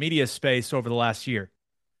football media space over the last year.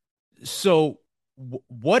 So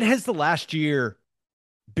what has the last year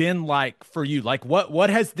been like for you? Like what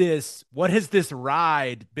has this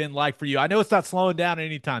ride been like for you? I know it's not slowing down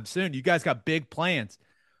anytime soon. You guys got big plans,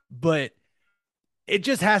 but it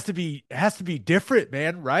just has to be different,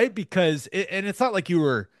 man, right? Because and it's not like you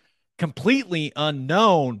were completely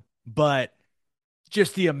unknown, but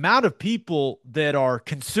just the amount of people that are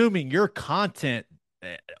consuming your content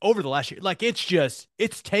over the last year, like it's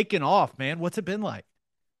taken off, man. What's it been like?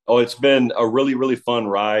 Oh, it's been a really, really fun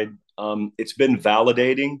ride. It's been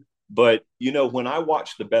validating, but when I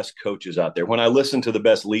watch the best coaches out there, when I listen to the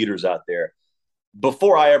best leaders out there,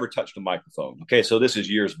 before I ever touched a microphone, okay, so this is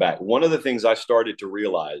years back. One of the things I started to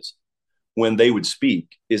realize when they would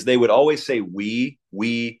speak is they would always say we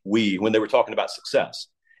when they were talking about success.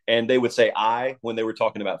 And they would say I when they were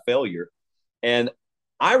talking about failure. And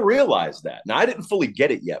I realized that. Now, I didn't fully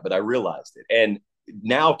get it yet, but I realized it. And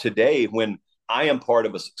now, today, when I am part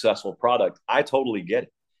of a successful product, I totally get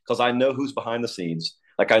it because I know who's behind the scenes.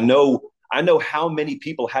 Like I know how many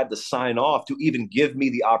people had to sign off to even give me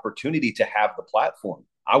the opportunity to have the platform.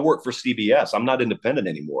 I work for CBS. I'm not independent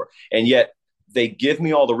anymore. And yet they give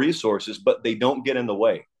me all the resources, but they don't get in the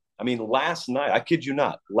way. I mean, last night, I kid you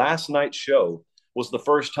not, last night's show was the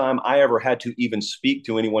first time I ever had to even speak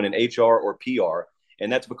to anyone in HR or PR.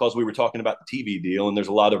 And that's because we were talking about the TV deal, and there's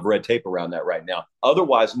a lot of red tape around that right now.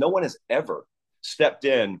 Otherwise, no one has ever stepped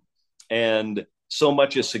in and so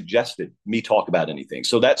much as suggested me talk about anything.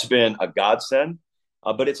 So that's been a godsend.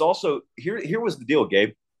 But it's also here was the deal,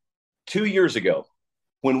 Gabe. 2 years ago,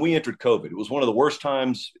 when we entered COVID, it was one of the worst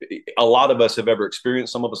times a lot of us have ever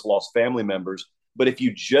experienced. Some of us lost family members. But if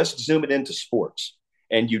you just zoom it into sports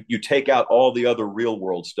and you take out all the other real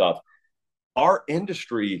world stuff, our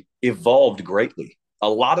industry evolved greatly. A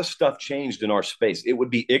lot of stuff changed in our space. It would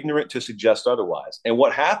be ignorant to suggest otherwise. And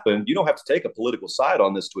what happened, you don't have to take a political side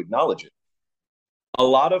on this to acknowledge it. A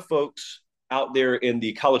lot of folks out there in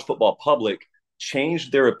the college football public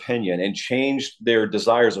changed their opinion and changed their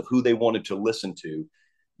desires of who they wanted to listen to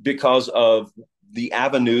because of the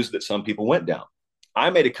avenues that some people went down. I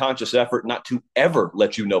made a conscious effort not to ever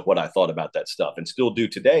let you know what I thought about that stuff and still do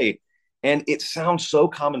today. And it sounds so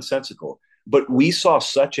commonsensical, but we saw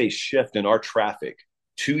such a shift in our traffic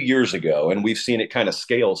 2 years ago, and we've seen it kind of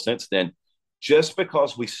scale since then, just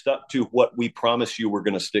because we stuck to what we promised you we're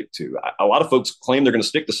going to stick to. A lot of folks claim they're going to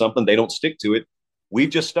stick to something, they don't stick to it. We've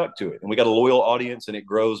just stuck to it, and we got a loyal audience, and it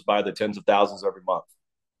grows by the tens of thousands every month.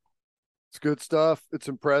 It's good stuff. It's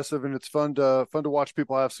impressive, and it's fun to watch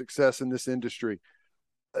people have success in this industry.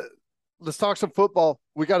 Let's talk some football.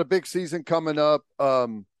 We got a big season coming up.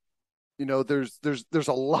 There's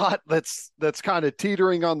a lot that's kind of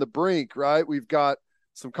teetering on the brink, right? We've got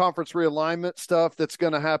some conference realignment stuff that's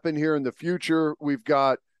going to happen here in the future. We've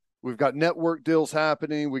got network deals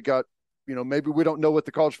happening. We got, maybe we don't know what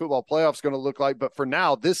the college football playoff is going to look like, but for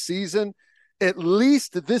now, this season, at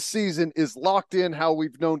least this season is locked in how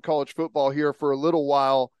we've known college football here for a little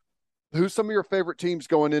while. Who's some of your favorite teams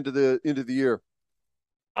going into the year?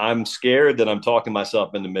 I'm scared that I'm talking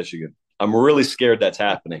myself into Michigan. I'm really scared that's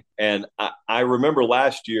happening. And I remember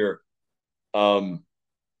last year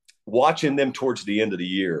watching them towards the end of the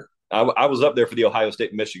year. I was up there for the Ohio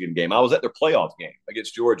State-Michigan game. I was at their playoff game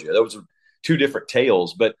against Georgia. Those were two different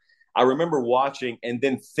tales. But I remember watching and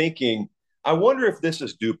then thinking, I wonder if this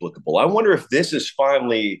is duplicable. I wonder if this is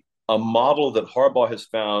finally a model that Harbaugh has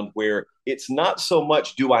found where it's not so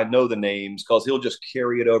much do I know the names because he'll just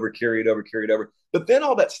carry it over. But then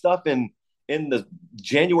all that stuff in the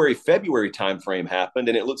January, February timeframe happened,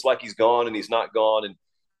 and it looks like he's gone and he's not gone. And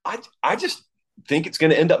I just think it's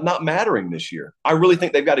going to end up not mattering this year. I really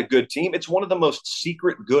think they've got a good team. It's one of the most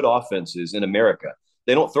secret good offenses in America.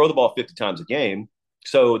 They don't throw the ball 50 times a game,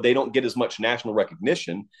 so they don't get as much national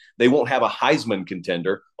recognition. They won't have a Heisman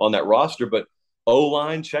contender on that roster, but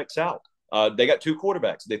O-line checks out. They got two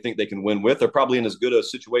quarterbacks they think they can win with. They're probably in as good a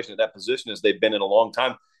situation at that position as they've been in a long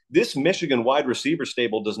time. This Michigan wide receiver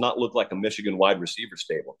stable does not look like a Michigan wide receiver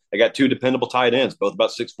stable. They got two dependable tight ends, both about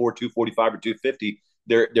 6'4", 245 or 250.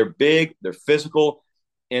 They're big, they're physical,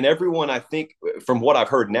 and everyone, I think, from what I've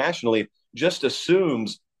heard nationally, just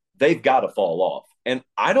assumes they've got to fall off. And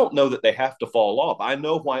I don't know that they have to fall off. I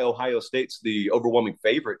know why Ohio State's the overwhelming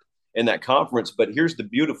favorite in that conference, but here's the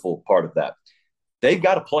beautiful part of that. They've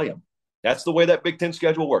got to play them. That's the way that Big Ten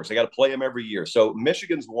schedule works. They got to play them every year. So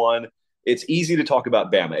Michigan's one. it's easy to talk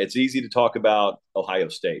about Bama. It's easy to talk about Ohio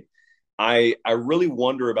State. I really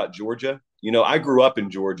wonder about Georgia. You know, I grew up in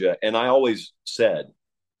Georgia, and I always said,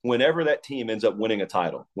 whenever that team ends up winning a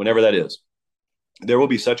title, whenever that is, there will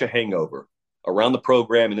be such a hangover around the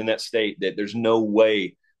program and in that state that there's no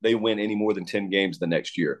way they win any more than 10 games the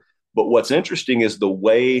next year. But what's interesting is the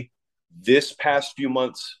way this past few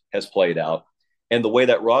months has played out and the way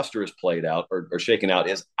that roster is played out or shaken out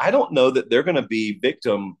is I don't know that they're going to be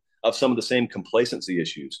victim of some of the same complacency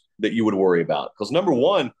issues that you would worry about. Because number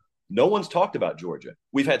one, no one's talked about Georgia.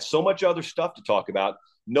 We've had so much other stuff to talk about.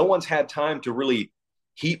 No one's had time to really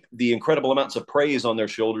heap the incredible amounts of praise on their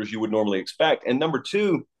shoulders you would normally expect. And number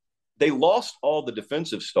two, they lost all the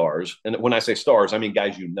defensive stars. And when I say stars, I mean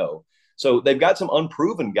guys you know. So they've got some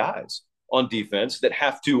unproven guys on defense that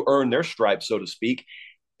have to earn their stripes, so to speak.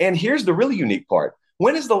 And here's the really unique part.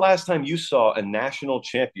 When is the last time you saw a national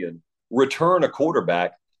champion return a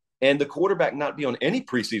quarterback and the quarterback not be on any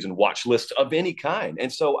preseason watch list of any kind?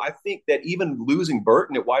 And so I think that even losing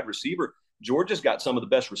Burton at wide receiver, Georgia's got some of the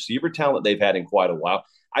best receiver talent they've had in quite a while.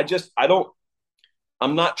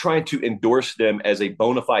 I'm not trying to endorse them as a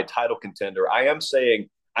bona fide title contender. I am saying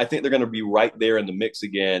I think they're going to be right there in the mix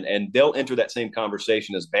again, and they'll enter that same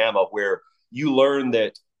conversation as Bama, where you learn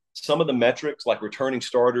that some of the metrics like returning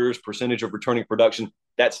starters, percentage of returning production,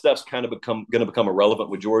 that stuff's kind of going to become irrelevant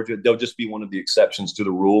with Georgia. They'll just be one of the exceptions to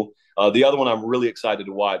the rule. The other one I'm really excited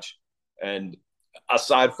to watch, and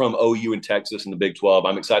aside from OU and Texas and the Big 12,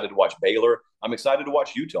 I'm excited to watch Baylor. I'm excited to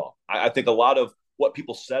watch Utah. I think a lot of what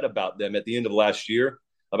people said about them at the end of last year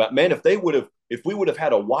about, man, if we would have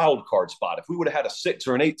had a wild card spot, if we would have had a 6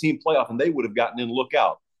 or an 8 team playoff and they would have gotten in, look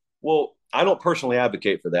out. Well, I don't personally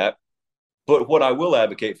advocate for that. But what I will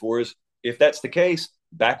advocate for is if that's the case,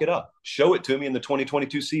 back it up. Show it to me in the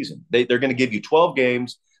 2022 season. They're going to give you 12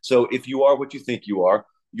 games. So if you are what you think you are,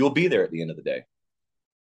 you'll be there at the end of the day.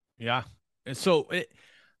 Yeah. And so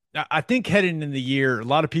I think heading in the year, a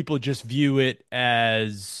lot of people just view it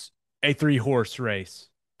as a 3-horse race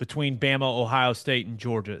between Bama, Ohio State, and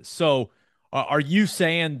Georgia. So are you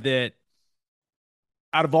saying that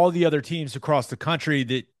out of all the other teams across the country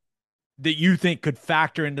that you think could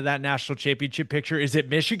factor into that national championship picture? Is it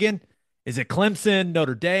Michigan? Is it Clemson,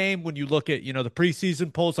 Notre Dame? When you look at, the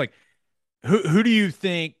preseason polls, like who do you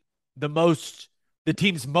think the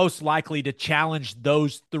teams most likely to challenge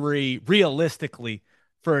those three realistically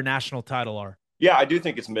for a national title are? Yeah, I do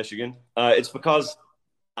think it's Michigan. It's because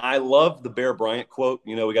I love the Bear Bryant quote.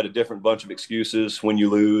 We got a different bunch of excuses when you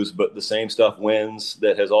lose, but the same stuff wins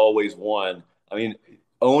that has always won. I mean,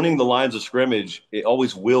 owning the lines of scrimmage, it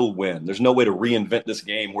always will win. There's no way to reinvent this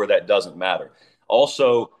game where that doesn't matter.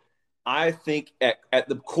 Also, I think at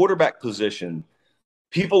the quarterback position,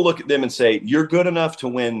 people look at them and say, you're good enough to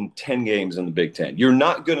win 10 games in the Big Ten. You're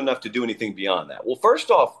not good enough to do anything beyond that. Well, first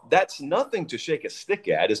off, that's nothing to shake a stick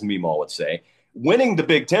at, as Meemaw would say. Winning the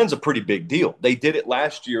Big Ten is a pretty big deal. They did it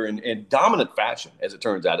last year in dominant fashion, as it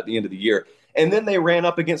turns out, at the end of the year. And then they ran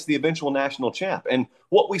up against the eventual national champ. And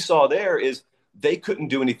what we saw there is they couldn't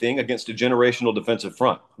do anything against a generational defensive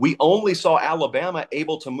front. We only saw Alabama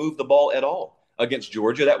able to move the ball at all against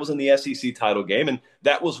Georgia. That was in the SEC title game, and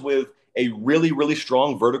that was with a really, really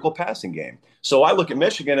strong vertical passing game. So I look at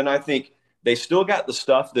Michigan, and I think they still got the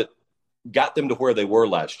stuff that got them to where they were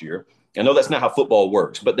last year. I know that's not how football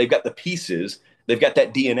works, but they've got the pieces. They've got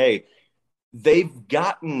that DNA. They've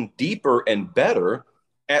gotten deeper and better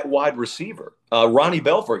at wide receiver. Ronnie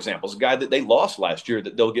Bell, for example, is a guy that they lost last year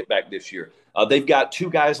that they'll get back this year. They've got 2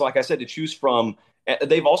 guys, like I said, to choose from.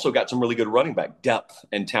 They've also got some really good running back depth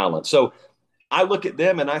and talent. So I look at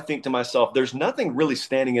them and I think to myself, there's nothing really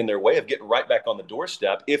standing in their way of getting right back on the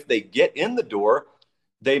doorstep. If they get in the door,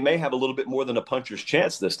 they may have a little bit more than a puncher's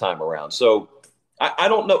chance this time around. So I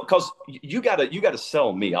don't know, because you gotta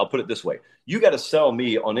sell me. I'll put it this way. You got to sell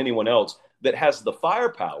me on anyone else that has the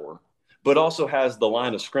firepower, but also has the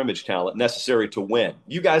line of scrimmage talent necessary to win.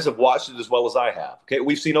 You guys have watched it as well as I have. Okay,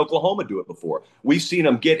 we've seen Oklahoma do it before. We've seen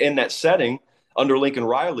them get in that setting under Lincoln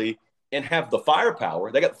Riley and have the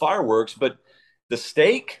firepower. They got fireworks, but the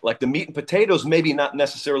steak, like the meat and potatoes, maybe not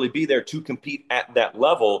necessarily be there to compete at that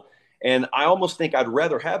level. And I almost think I'd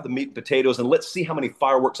rather have the meat and potatoes, and let's see how many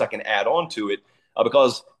fireworks I can add on to it.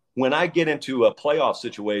 Because when I get into a playoff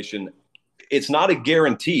situation, it's not a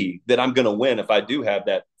guarantee that I'm going to win if I do have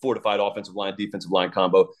that fortified offensive line, defensive line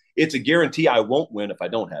combo. It's a guarantee I won't win if I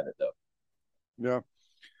don't have it, though.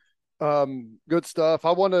 Yeah. Good stuff.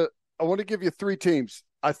 I want to give you 3 teams.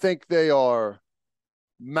 I think they are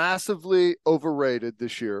massively overrated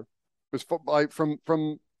this year.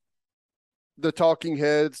 From the talking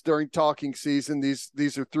heads during talking season.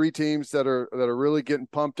 These are three teams that are really getting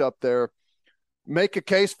pumped up there. Make a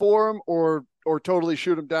case for them, or totally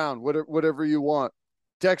shoot them down. Whatever you want.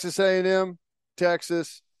 Texas A&M,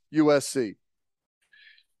 Texas, USC.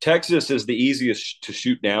 Texas is the easiest to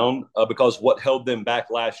shoot down because what held them back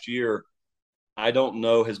last year, I don't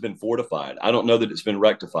know, has been fortified. I don't know that it's been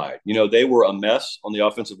rectified. They were a mess on the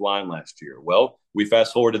offensive line last year. Well, we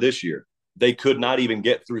fast forward to this year. They could not even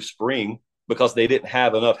get through spring because they didn't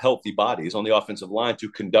have enough healthy bodies on the offensive line to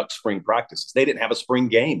conduct spring practices. They didn't have a spring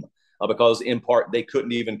game because, in part, they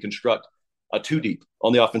couldn't even construct a two deep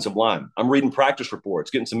on the offensive line. I'm reading practice reports,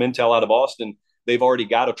 getting some intel out of Austin. They've already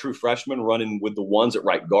got a true freshman running with the ones at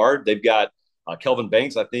right guard. They've got Kelvin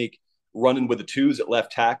Banks, I think, running with the twos at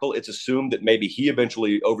left tackle. It's assumed that maybe he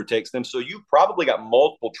eventually overtakes them. So you've probably got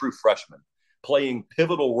multiple true freshmen playing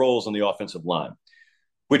pivotal roles on the offensive line,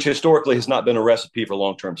 which historically has not been a recipe for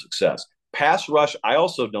long-term success. Pass rush, I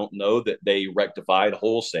also don't know that they rectified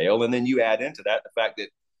wholesale. And then you add into that the fact that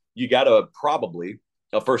you got probably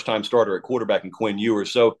a first-time starter at quarterback in Quinn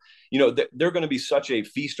Ewers. So, they're going to be such a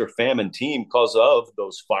feast or famine team because of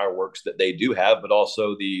those fireworks that they do have, but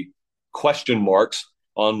also the question marks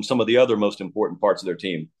on some of the other most important parts of their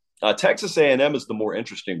team. Texas A&M is the more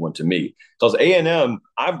interesting one to me because A&M,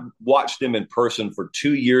 I've watched them in person for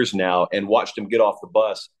 2 years now and watched them get off the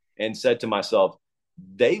bus and said to myself,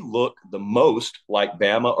 they look the most like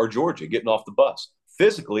Bama or Georgia getting off the bus.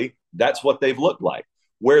 Physically, that's what they've looked like.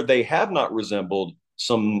 Where they have not resembled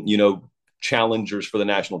some, challengers for the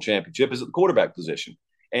national championship is at the quarterback position.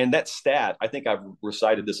 And that stat, I think I've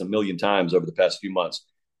recited this a million times over the past few months.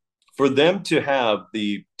 For them to have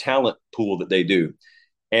the talent pool that they do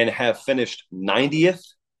and have finished 90th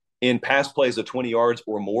in pass plays of 20 yards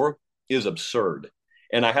or more is absurd.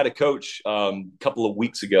 And I had a coach a couple of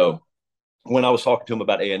weeks ago when I was talking to him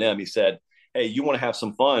about A&M. He said, hey, you want to have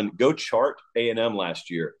some fun, go chart A&M last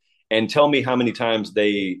year and tell me how many times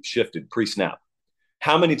they shifted pre-snap.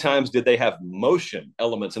 How many times did they have motion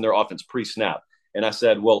elements in their offense pre-snap? And I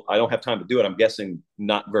said, well, I don't have time to do it. I'm guessing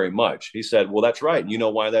not very much. He said, well, that's right. You know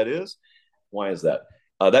why that is? Why is that?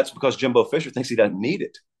 That's because Jimbo Fisher thinks he doesn't need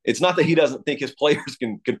it. It's not that he doesn't think his players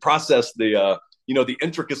can process the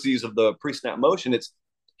intricacies of the pre-snap motion. It's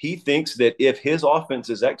he thinks that if his offense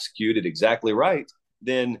is executed exactly right,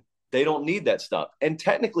 then they don't need that stuff. And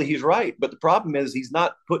technically he's right. But the problem is he's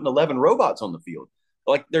not putting 11 robots on the field.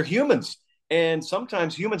 Like, they're humans. And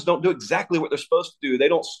sometimes humans don't do exactly what they're supposed to do. They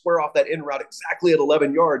don't square off that in route exactly at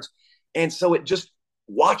 11 yards. And so it just,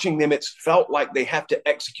 watching them, it's felt like they have to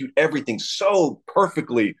execute everything so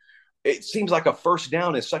perfectly. It seems like a first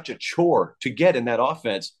down is such a chore to get in that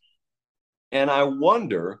offense. And I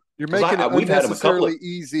wonder, you're making it we've had them a couple of,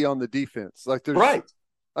 easy on the defense. Like, there's right.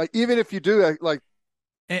 Even if you do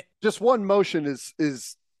just one motion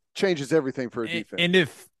is changes everything for a defense.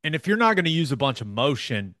 And if you're not going to use a bunch of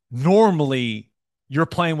motion, normally you're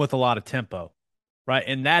playing with a lot of tempo, right?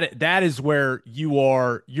 And that is where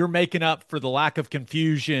you're making up for the lack of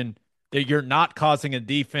confusion that you're not causing a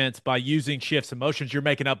defense by using shifts and motions. You're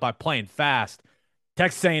making up by playing fast.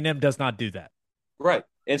 Texas A&M does not do that. Right.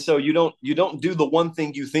 And so you don't do the one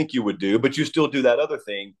thing you think you would do, but you still do that other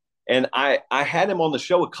thing. And I had him on the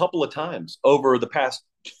show a couple of times over the past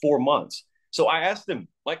 4 months. So I asked him,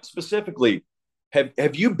 like, specifically,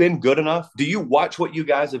 have you been good enough? Do you watch what you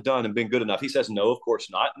guys have done and been good enough? He says, no, of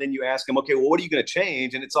course not. And then you ask him, okay, well, what are you going to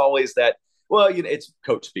change? And it's always that, well, it's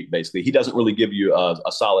coach speak, basically. He doesn't really give you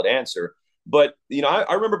a solid answer. But,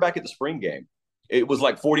 I remember back at the spring game, it was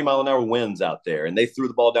like 40-mile-an-hour winds out there, and they threw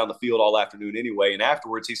the ball down the field all afternoon anyway. And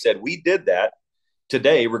afterwards, he said, we did that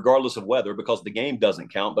today, regardless of weather, because the game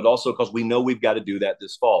doesn't count, but also because we know we've got to do that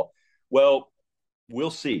this fall. Well,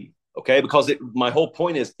 we'll see. Okay, because my whole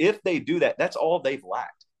point is, if they do that, that's all they've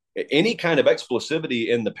lacked. Any kind of explosivity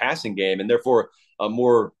in the passing game, and therefore a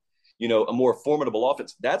more formidable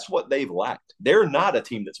offense. That's what they've lacked. They're not a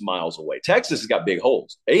team that's miles away. Texas has got big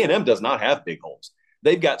holes. A&M does not have big holes.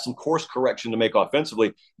 They've got some course correction to make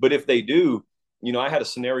offensively. But if they do, I had a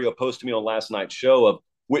scenario posed to me on last night's show of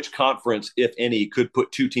which conference, if any, could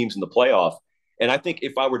put two teams in the playoff. And I think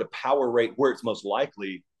if I were to power rate where it's most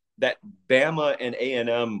likely, that Bama and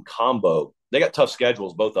A&M combo, they got tough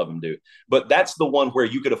schedules, both of them do. But that's the one where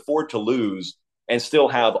you could afford to lose and still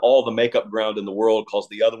have all the makeup ground in the world because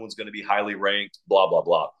the other one's going to be highly ranked, blah, blah,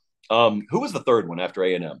 blah. Who was the third one after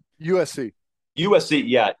A&M? USC. USC,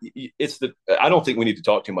 yeah. I don't think we need to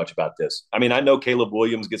talk too much about this. I mean, I know Caleb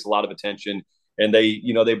Williams gets a lot of attention, and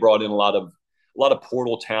they brought in a lot of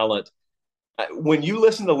portal talent. When you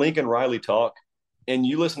listen to Lincoln Riley talk and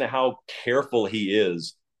you listen to how careful he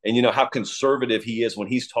is and you know how conservative he is when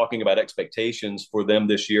he's talking about expectations for them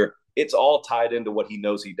this year. It's all tied into what he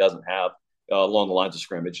knows he doesn't have along the lines of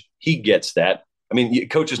scrimmage. He gets that. I mean,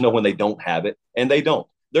 coaches know when they don't have it, and they don't.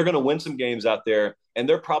 They're going to win some games out there, and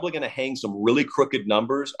they're probably going to hang some really crooked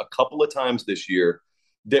numbers a couple of times this year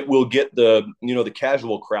that will get the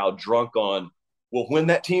casual crowd drunk on. Well, when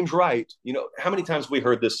that team's right, how many times have we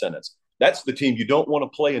heard this sentence? That's the team you don't want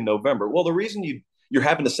to play in November. Well, the reason you're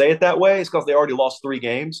having to say it that way is because they already lost 3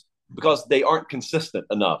 games, because they aren't consistent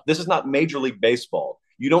enough. This is not Major League Baseball.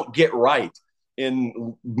 You don't get right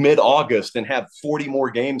in mid-August and have 40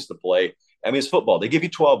 more games to play. I mean, it's football. They give you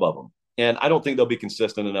 12 of them. And I don't think they'll be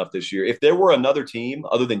consistent enough this year. If there were another team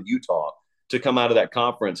other than Utah to come out of that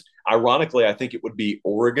conference, ironically, I think it would be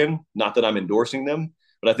Oregon. Not that I'm endorsing them,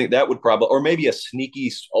 but I think that would probably, or maybe a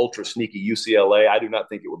sneaky, ultra sneaky UCLA. I do not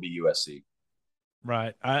think it would be USC.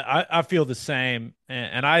 Right. I feel the same.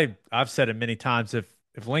 And I've said it many times. If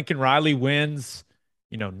Lincoln Riley wins,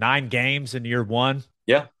 9 games in year one,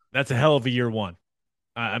 Yeah. that's a hell of a year one.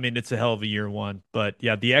 I mean, it's a hell of a year one. But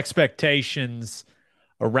yeah, the expectations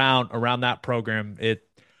around that program, a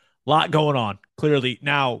lot going on clearly.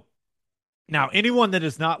 Now anyone that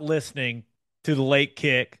is not listening to the late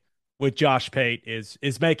kick with Josh Pate is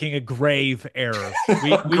making a grave error.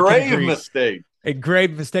 We Grave mistake. A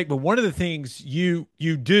grave mistake. But one of the things you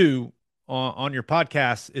do on your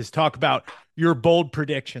podcast is talk about your bold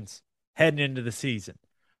predictions heading into the season.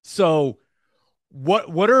 So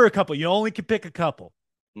what are a couple? You only can pick a couple.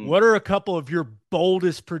 What are a couple of your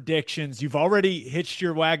boldest predictions? You've already hitched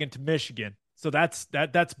your wagon to Michigan, so that's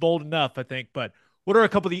bold enough, I think. But what are a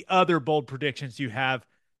couple of the other bold predictions you have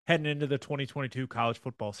heading into the 2022 college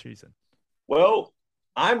football season? Well,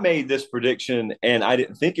 I made this prediction, and I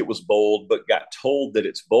didn't think it was bold, but got told that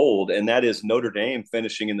it's bold, and that is Notre Dame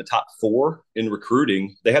finishing in the top 4 in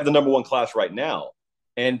recruiting. They have the number 1 class right now.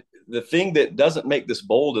 And the thing that doesn't make this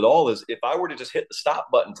bold at all is if I were to just hit the stop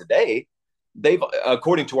button today, they've,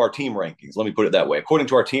 according to our team rankings, let me put it that way, according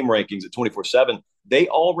to our team rankings at 24/7, they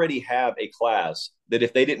already have a class that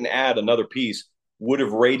if they didn't add another piece would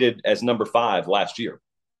have rated as number 5 last year.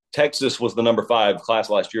 Texas was the number 5 class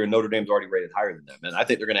last year, and Notre Dame's already rated higher than them. And I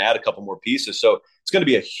think they're going to add a couple more pieces. So it's going to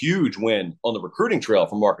be a huge win on the recruiting trail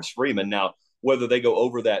for Marcus Freeman. Now, whether they go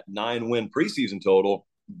over that 9-win preseason total,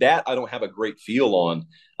 that I don't have a great feel on.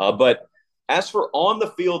 But as for on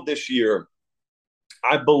the field this year,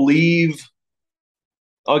 I believe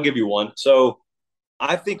I'll give you one. So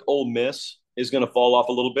I think Ole Miss is going to fall off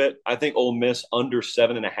a little bit. I think Ole Miss under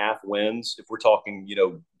 7.5 wins, if we're talking,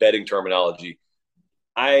 betting terminology.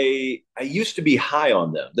 I used to be high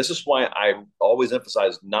on them. This is why I always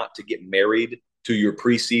emphasize not to get married to your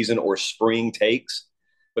preseason or spring takes,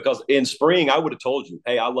 because in spring I would have told you,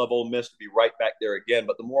 hey, I love Ole Miss to be right back there again.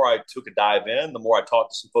 But the more I took a dive in, the more I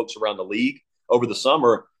talked to some folks around the league over the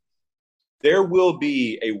summer, there will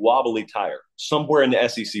be a wobbly tire somewhere in the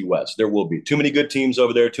SEC West. There will be too many good teams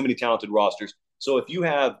over there, too many talented rosters. So if you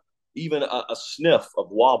have even a sniff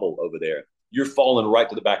of wobble over there, you're falling right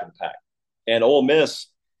to the back of the pack. And Ole Miss,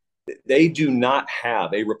 they do not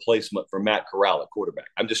have a replacement for Matt Corral at quarterback.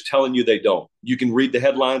 I'm just telling you they don't. You can read the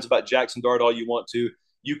headlines about Jackson Dart all you want to.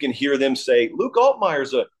 You can hear them say, Luke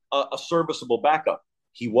Altmaier's a serviceable backup.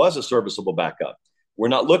 He was a serviceable backup. We're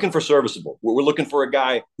not looking for serviceable. We're looking for a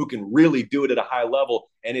guy who can really do it at a high level.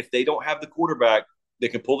 And if they don't have the quarterback that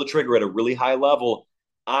can pull the trigger at a really high level,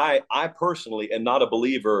 I personally am not a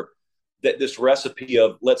believer that this recipe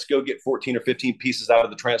of let's go get 14 or 15 pieces out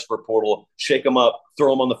of the transfer portal, shake them up,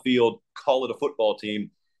 throw them on the field, call it a football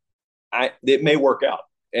team, it may work out.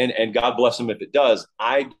 And God bless them if it does.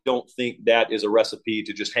 I don't think that is a recipe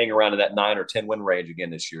to just hang around in that 9 or 10 win range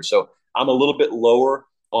again this year. So I'm a little bit lower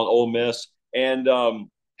on Ole Miss. And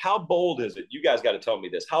how bold is it? You guys got to tell me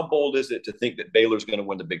this. How bold is it to think that Baylor's going to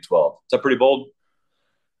win the Big 12? Is that pretty bold?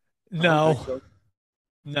 No.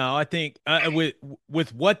 No, I think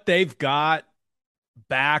with what they've got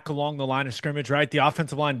back along the line of scrimmage, right? The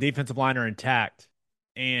offensive line and defensive line are intact.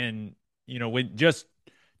 And, with just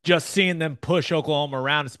seeing them push Oklahoma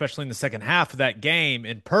around, especially in the second half of that game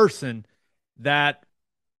in person, that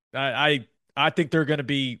I think they're going to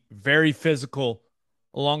be very physical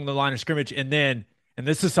along the line of scrimmage. And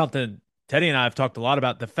this is something Teddy and I have talked a lot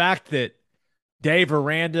about, the fact that Dave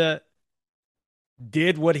Aranda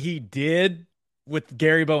did what he did with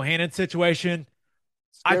Gary Bohannon's situation,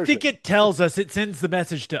 I think it tells us, it sends the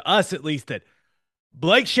message to us at least, that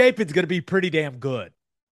Blake Shapin's going to be pretty damn good.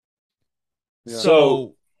 Yeah.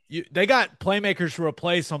 So they got playmakers to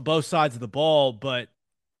replace on both sides of the ball, but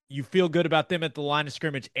you feel good about them at the line of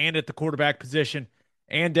scrimmage and at the quarterback position.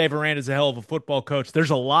 And Dave Aranda's a hell of a football coach. There's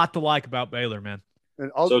a lot to like about Baylor, man.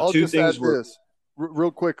 And So I'll two just add things were. this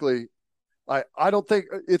real quickly. I don't think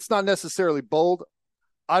it's not necessarily bold.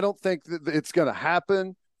 I don't think that it's going to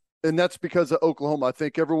happen. And that's because of Oklahoma. I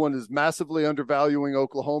think everyone is massively undervaluing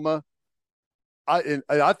Oklahoma.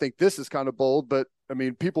 I think this is kind of bold, but I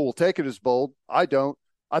mean, people will take it as bold. I don't.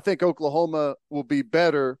 I think Oklahoma will be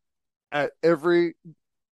better at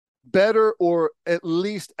better or at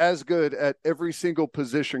least as good at every single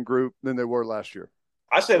position group than they were last year,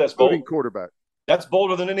 I say that's including bold. quarterback. That's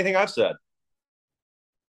bolder than anything I've said.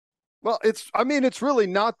 Well, I mean, it's really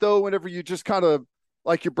not though. Whenever you just kind of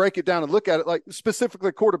like you break it down and look at it, like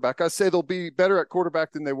specifically quarterback, I say they'll be better at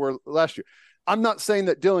quarterback than they were last year. I'm not saying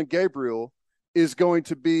that Dylan Gabriel is going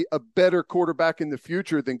to be a better quarterback in the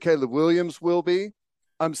future than Caleb Williams will be.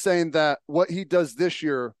 I'm saying that what he does this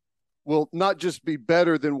year will not just be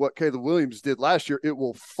better than what Caleb Williams did last year, it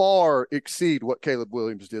will far exceed what Caleb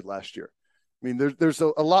Williams did last year. I mean, there's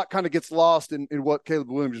a lot kind of gets lost in what Caleb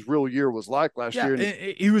Williams' real year was like last Yeah,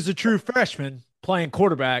 year. he was a true freshman playing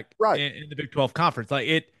quarterback Right. in the Big 12 conference.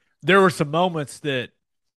 Like there were some moments that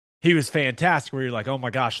he was fantastic where you're like, oh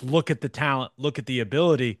my gosh, look at the talent, look at the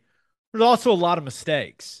ability. There's also a lot of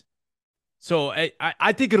mistakes. So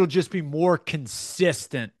I think it'll just be more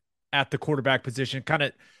consistent at the quarterback position. Kind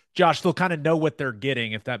of, Josh, they'll kind of know what they're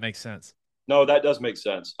getting, if that makes sense. No, that does make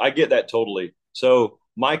sense. I get that totally. So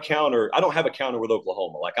my counter, I don't have a counter with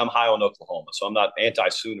Oklahoma. Like I'm high on Oklahoma, so I'm not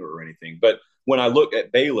anti-Sooner or anything. But when I look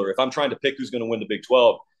at Baylor, if I'm trying to pick who's going to win the Big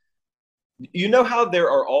 12, you know how there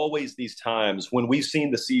are always these times when we've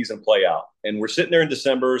seen the season play out and we're sitting there in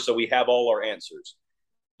December, so we have all our answers.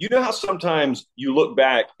 You know how sometimes you look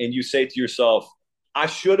back and you say to yourself, I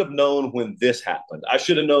should have known when this happened. I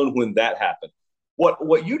should have known when that happened.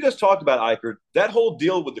 What you just talked about, Eichert, that whole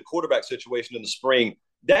deal with the quarterback situation in the spring,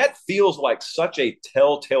 that feels like such a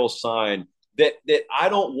telltale sign that I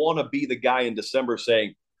don't want to be the guy in December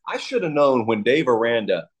saying, I should have known when Dave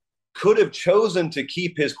Aranda could have chosen to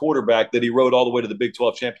keep his quarterback that he rode all the way to the Big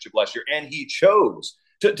 12 championship last year. And he chose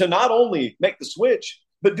to not only make the switch,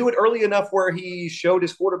 but do it early enough where he showed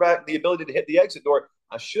his quarterback the ability to hit the exit door.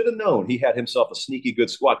 I should have known he had himself a sneaky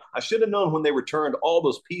good squad. I should have known when they returned all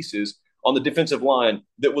those pieces on the defensive line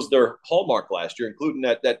that was their hallmark last year, including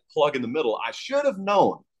that plug in the middle. I should have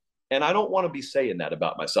known. And I don't want to be saying that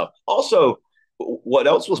about myself. Also, what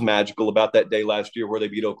else was magical about that day last year where they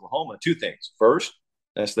beat Oklahoma? Two things. First,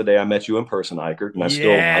 that's the day I met you in person, Eichert, and I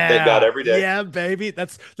thank God every day. Yeah, baby.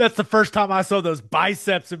 That's the first time I saw those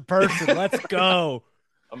biceps in person. Let's go.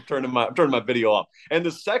 I'm turning my video off. And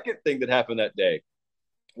the second thing that happened that day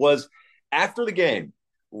was after the game,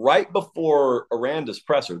 right before Aranda's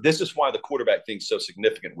presser. This is why the quarterback thing's so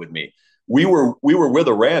significant with me. We were with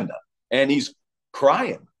Aranda, and he's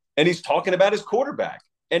crying, and he's talking about his quarterback,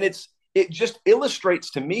 and it just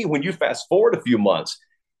illustrates to me when you fast forward a few months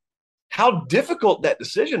how difficult that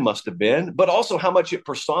decision must have been, but also how much it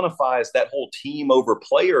personifies that whole team over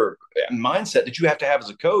player mindset that you have to have as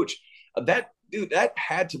a coach. That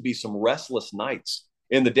had to be some restless nights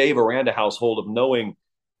in the Dave Aranda household of knowing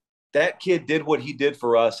that kid did what he did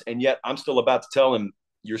for us, and yet I'm still about to tell him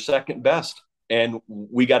you're second best, and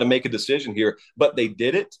we got to make a decision here. But they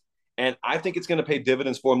did it, and I think it's going to pay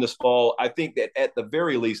dividends for him this fall. I think that at the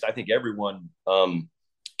very least, I think everyone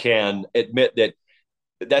can admit that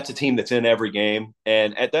that's a team that's in every game.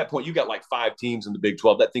 And at that point, you got like 5 teams in the Big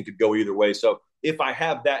 12. That thing could go either way. So if I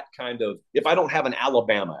have if I don't have an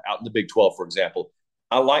Alabama out in the Big 12, for example,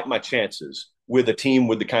 I like my chances with a team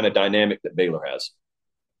with the kind of dynamic that Baylor has.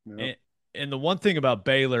 Yeah. And the one thing about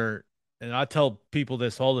Baylor, and I tell people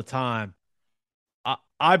this all the time,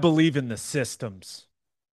 I believe in the systems,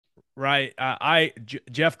 right?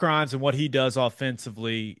 Jeff Grimes and what he does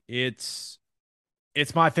offensively, it's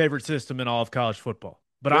my favorite system in all of college football.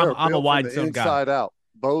 But I'm a wide zone guy. Inside out,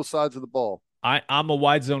 both sides of the ball. I'm a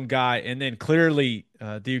wide zone guy, and then clearly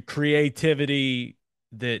the creativity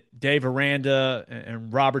that Dave Aranda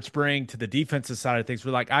and Roberts bring to the defensive side of things.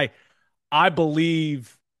 We're like, I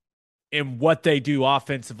believe in what they do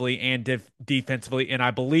offensively and defensively, and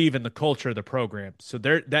I believe in the culture of the program. So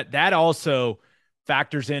that also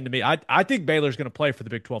factors into me. I think Baylor's going to play for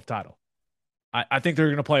the Big 12 title. I think they're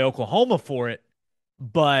going to play Oklahoma for it,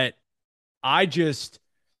 but I don't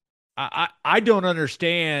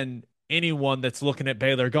understand anyone that's looking at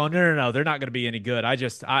Baylor going, no, they're not going to be any good.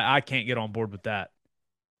 I can't get on board with that.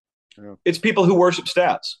 Yeah. It's people who worship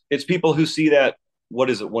stats. It's people who see that,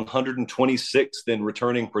 126th in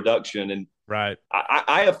returning production. And right.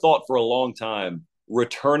 I have thought for a long time,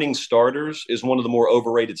 returning starters is one of the more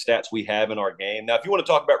overrated stats we have in our game. Now, if you want to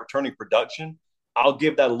talk about returning production, I'll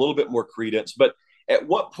give that a little bit more credence. But At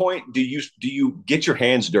what point do you get your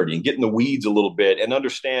hands dirty and get in the weeds a little bit and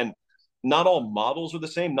understand not all models are the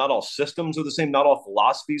same, not all systems are the same, not all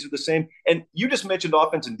philosophies are the same. And you just mentioned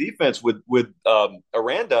offense and defense with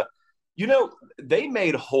Aranda. They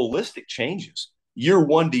made holistic changes year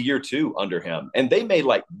one to year two under him, and they made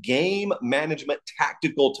like game management,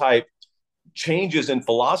 tactical type changes in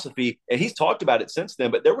philosophy. And he's talked about it since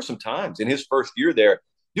then. But there were some times in his first year there,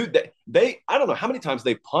 dude, they I don't know how many times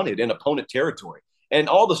they punted in opponent territory. And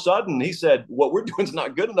all of a sudden, he said, "What we're doing is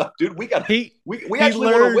not good enough, dude. We actually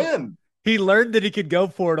want to win." He learned that he could go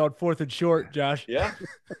for it on 4th and short, Josh. Yeah,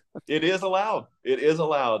 it is allowed. It is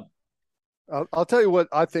allowed. I'll tell you what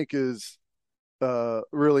I think is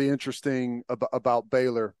really interesting about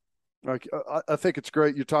Baylor. Like I think it's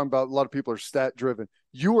great. You're talking about a lot of people are stat driven.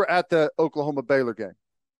 You were at the Oklahoma Baylor game.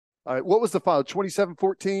 All right, what was the final?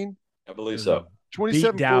 27-14? I believe so.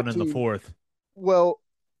 27 Beat down in the fourth. Well,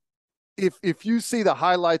 if you see the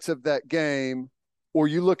highlights of that game, or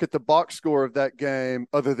you look at the box score of that game,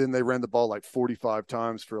 other than they ran the ball like 45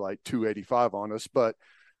 times for like 285 on us, but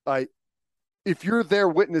if you're there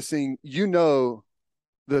witnessing, you know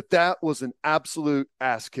that was an absolute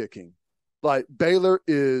ass kicking. Like Baylor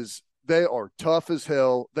they are tough as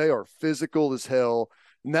hell. They are physical as hell.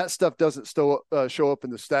 And that stuff doesn't show up in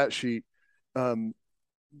the stat sheet. And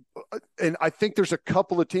I think there's a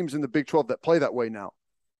couple of teams in the Big 12 that play that way now.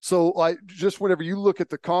 So, like, just whenever you look at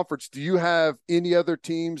the conference, do you have any other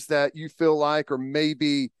teams that you feel like are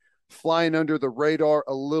maybe flying under the radar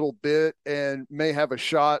a little bit and may have a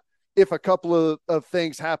shot if a couple of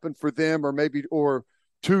things happen for them, or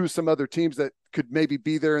to some other teams that could maybe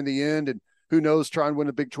be there in the end and who knows, try and win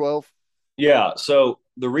a Big 12? Yeah. So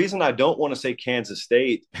the reason I don't want to say Kansas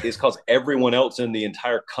State is because everyone else in the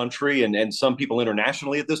entire country and some people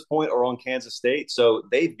internationally at this point are on Kansas State. So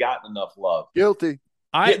they've gotten enough love. Guilty.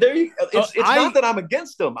 It's not that I'm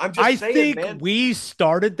against them. I'm just saying, think man. We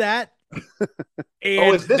started that.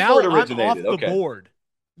 And is this now where it I'm originated? off the board.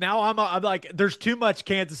 Now I'm like, there's too much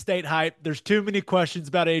Kansas State hype. There's too many questions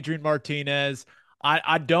about Adrian Martinez.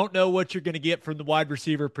 I don't know what you're going to get from the wide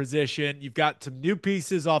receiver position. You've got some new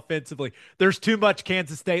pieces offensively. There's too much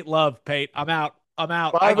Kansas State love, Pate. I'm out.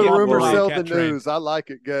 Buy the rumor, sell the news. I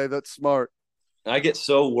like it, Gabe. That's smart. I get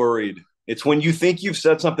so worried. It's when you think you've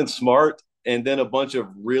said something smart and then a bunch of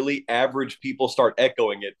really average people start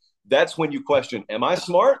echoing it. That's when you question, am I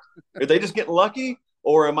smart? Are they just getting lucky?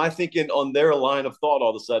 Or am I thinking on their line of thought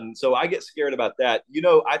all of a sudden? So I get scared about that.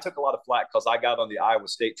 I took a lot of flack because I got on the Iowa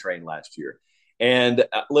State train last year. And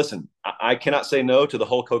listen, I cannot say no to the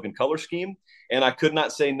Hulk Hogan color scheme. And I could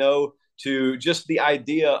not say no to just the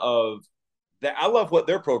idea of that. I love what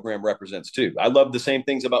their program represents too. I love the same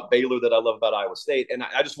things about Baylor that I love about Iowa State. And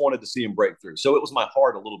I just wanted to see them break through. So it was my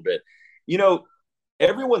heart a little bit.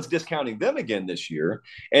 Everyone's discounting them again this year.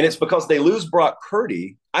 And it's because they lose Brock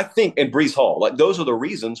Purdy, I think, and Breece Hall. Like, those are the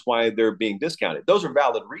reasons why they're being discounted. Those are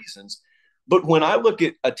valid reasons. But when I look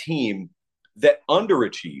at a team that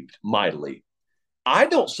underachieved mightily, I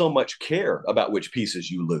don't so much care about which pieces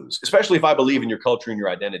you lose, especially if I believe in your culture and your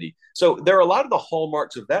identity. So there are a lot of the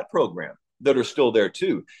hallmarks of that program that are still there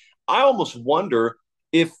too. I almost wonder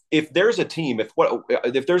if there's a team,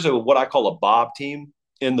 if there's what I call a Bob team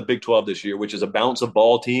in the Big 12 this year, which is a bounce of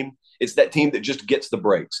ball team. It's that team that just gets the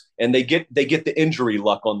breaks and they get the injury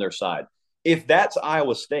luck on their side. If that's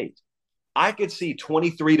Iowa State, I could see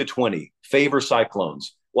 23-20 favor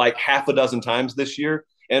Cyclones like half a dozen times this year.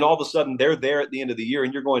 And all of a sudden they're there at the end of the year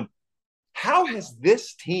and you're going, how has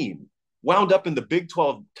this team wound up in the Big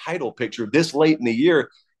 12 title picture this late in the year?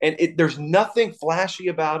 And there's nothing flashy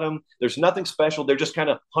about them. There's nothing special. They're just kind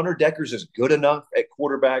of, Hunter Deckers is good enough at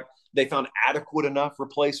quarterback. They found adequate enough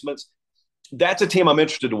replacements. That's a team I'm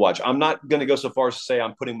interested to watch. I'm not going to go so far as to say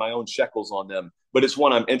I'm putting my own shekels on them, but it's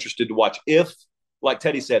one I'm interested to watch if, like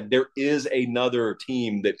Teddy said, there is another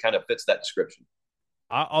team that kind of fits that description.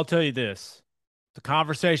 I'll tell you this. The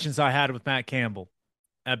conversations I had with Matt Campbell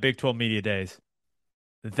at Big 12 Media Days,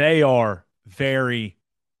 they are very,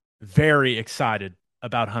 very excited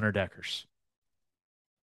about Hunter Deckers.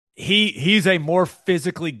 He's a more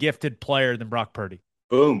physically gifted player than Brock Purdy.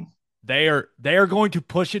 Boom. They are going to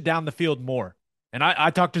push it down the field more. And I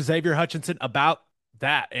talked to Xavier Hutchinson about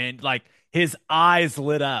that, and like his eyes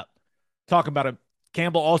lit up talking about him.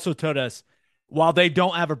 Campbell also told us while they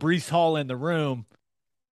don't have a Breece Hall in the room,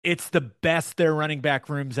 it's the best their running back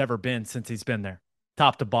room's ever been since he's been there,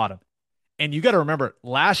 top to bottom. And you got to remember,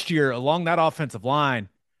 last year along that offensive line,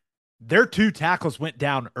 their two tackles went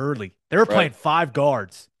down early. They were playing five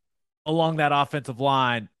guards along that offensive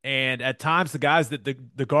line. And at times, the guys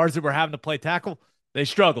the guards that were having to play tackle, they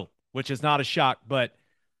struggled, which is not a shock. But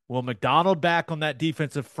Will McDonald back on that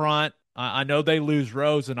defensive front? I know they lose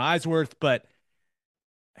Rose and Eisworth, but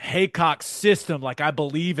Haycock's system, like I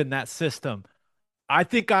believe in that system. I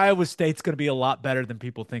think Iowa State's going to be a lot better than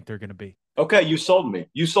people think they're going to be. Okay, you sold me.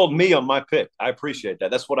 You sold me on my pick. I appreciate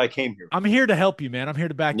that. That's what I came here. I'm here to help you, man. I'm here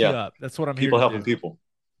to back you up. That's what I'm people here to helping do. people.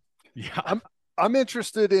 Yeah. I'm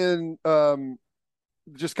interested in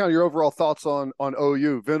just kind of your overall thoughts on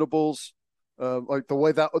OU Venables, like the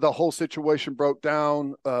way that the whole situation broke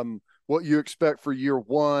down, what you expect for year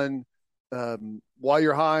one, why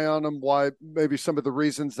you're high on them, why maybe some of the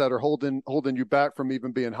reasons that are holding you back from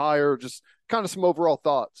even being higher, just kind of some overall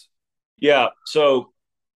thoughts. Yeah. So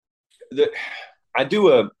I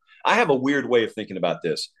have a weird way of thinking about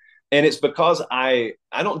this. And it's because I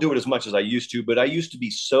don't do it as much as I used to, but I used to be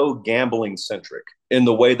so gambling centric in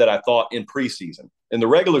the way that I thought in preseason. In the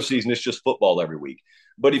regular season, it's just football every week.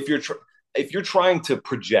 But if you're trying to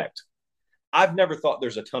project, I've never thought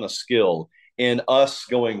there's a ton of skill in us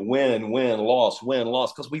going win, loss,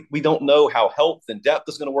 because we don't know how health and depth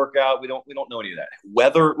is going to work out. We don't know any of that.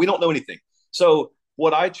 Weather, we don't know anything. So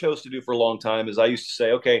what I chose to do for a long time is I used to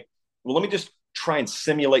say, okay, well, let me just try and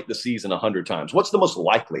simulate the season 100 times. What's the most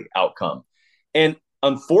likely outcome? And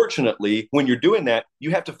unfortunately, when you're doing that,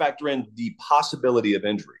 you have to factor in the possibility of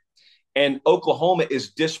injury. And Oklahoma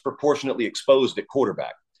is disproportionately exposed at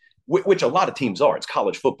quarterback, which a lot of teams are. It's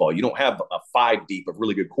college football. You don't have a 5 deep of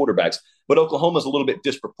really good quarterbacks, but Oklahoma's a little bit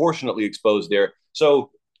disproportionately exposed there.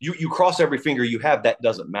 So you cross every finger you have, that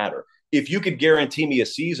doesn't matter. If you could guarantee me a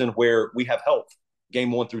season where we have health,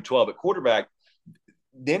 game 1 through 12 at quarterback,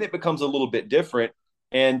 then it becomes a little bit different.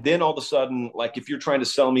 And then all of a sudden, like if you're trying to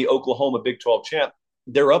sell me Oklahoma Big 12 champ,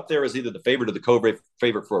 they're up there as either the favorite or the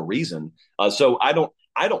co-favorite for a reason. So I don't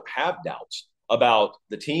have doubts about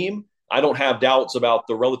the team. I don't have doubts about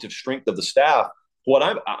the relative strength of the staff.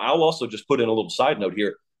 I'll also just put in a little side note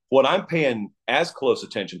here. What I'm paying as close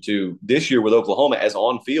attention to this year with Oklahoma as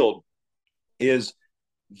on field is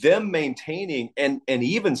them maintaining and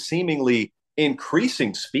even seemingly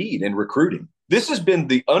increasing speed in recruiting. This has been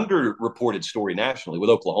the underreported story nationally with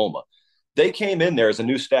Oklahoma. They came in there as a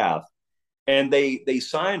new staff, and they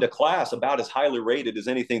signed a class about as highly rated as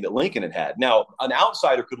anything that Lincoln had. Now, an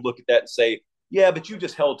outsider could look at that and say, yeah, but you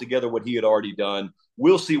just held together what he had already done.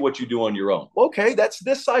 We'll see what you do on your own. Okay, that's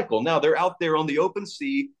this cycle. Now they're out there on the open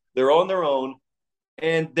sea. They're on their own,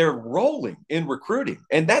 and they're rolling in recruiting.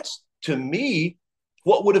 And that's, to me,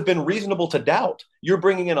 what would have been reasonable to doubt. You're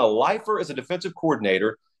bringing in a lifer as a defensive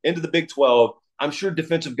coordinator into the Big 12. I'm sure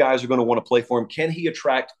defensive guys are going to want to play for him. Can he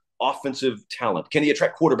attract offensive talent? Can he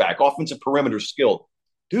attract quarterback, offensive perimeter skill?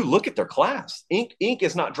 Dude, look at their class. Ink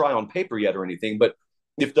is not dry on paper yet or anything, but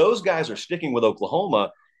if those guys are sticking with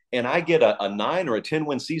Oklahoma and I get a 9 or a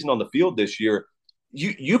 10-win season on the field this year,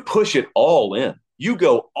 you push it all in. You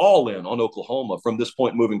go all in on Oklahoma from this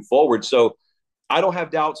point moving forward. So I don't have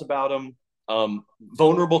doubts about them.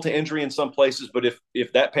 Vulnerable to injury in some places, but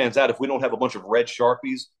if that pans out, if we don't have a bunch of red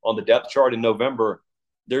Sharpies on the depth chart in November,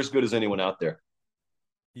 they're as good as anyone out there.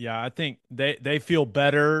 Yeah, I think they feel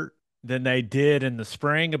better than they did in the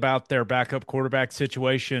spring about their backup quarterback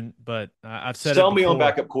situation, but I've said Sell it me before. on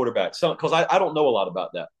backup quarterback, because I don't know a lot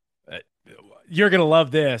about that. You're gonna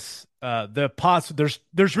love this.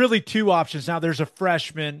 There's really 2 options now. There's a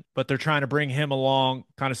freshman, but they're trying to bring him along,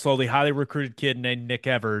 kind of slowly, highly recruited kid named Nick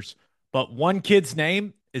Evers. But one kid's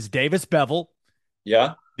name is Davis Bevel.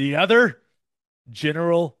 Yeah. The other,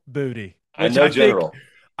 General Booty. I know General.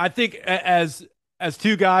 I think as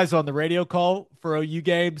 2 guys on the radio call for OU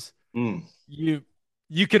games, you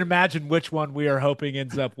can imagine which one we are hoping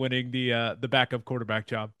ends up winning the backup quarterback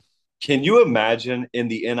job. Can you imagine in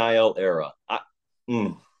the NIL era?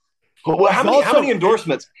 Well, how many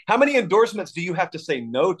endorsements? How many endorsements do you have to say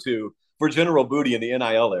no to for General Booty in the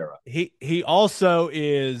NIL era? He also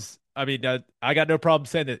is. I mean, I got no problem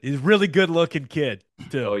saying that. He's a really good looking kid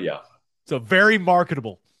too. Oh yeah. So very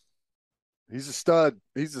marketable. He's a stud.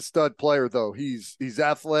 He's a stud player though. He's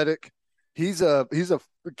athletic. He's a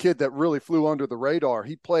kid that really flew under the radar.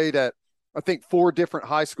 He played at, I think, 4 different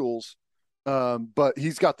high schools. But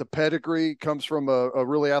he's got the pedigree, comes from a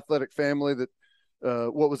really athletic family that,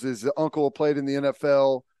 what was his uncle played in the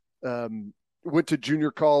NFL, went to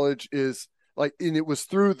junior college, and it was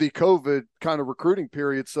through the COVID kind of recruiting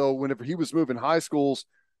period. So whenever he was moving high schools,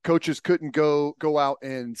 coaches couldn't go out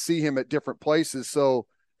and see him at different places. So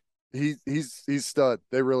he's stud.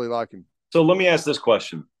 They really like him. So let me ask this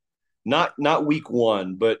question. Not week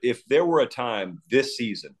 1, but if there were a time this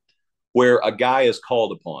season where a guy is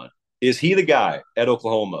called upon, is he the guy at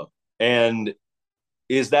Oklahoma? And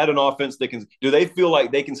is that an offense that do they feel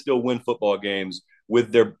like they can still win football games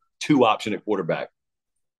with their 2 option at quarterback?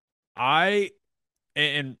 I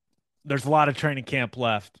and there's a lot of training camp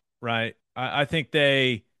left, right? I think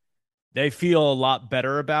they feel a lot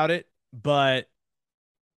better about it, but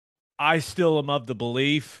I still am of the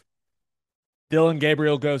belief Dylan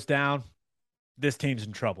Gabriel goes down, this team's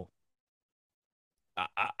in trouble.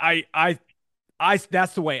 I, I, I,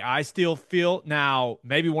 that's the way I still feel. Now,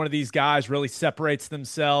 maybe one of these guys really separates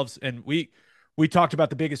themselves, and we talked about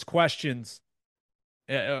the biggest questions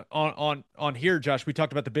on here, Josh. We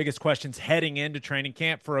talked about the biggest questions heading into training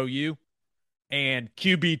camp for OU, and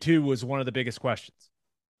QB2 was one of the biggest questions.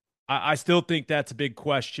 I still think that's a big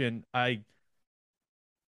question. I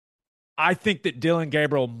think that Dylan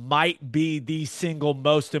Gabriel might be the single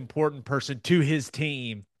most important person to his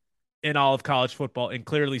team in all of college football, and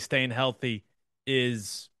clearly staying healthy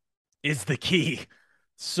is the key.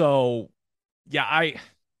 So, yeah,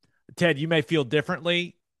 Ted, you may feel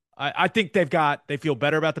differently. I think they feel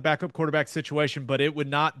better about the backup quarterback situation, but it would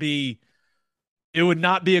not be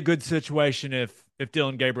a good situation if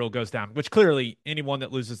Dylan Gabriel goes down, which clearly anyone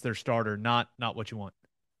that loses their starter, not what you want.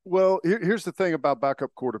 Well, here's the thing about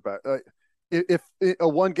backup quarterback. If a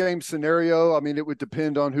one game scenario, I mean, it would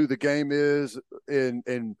depend on who the game is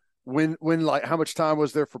and when like how much time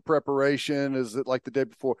was there for preparation? Is it like the day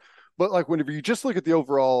before? But like whenever you just look at the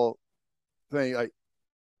overall thing,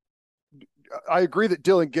 I agree that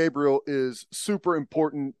Dylan Gabriel is super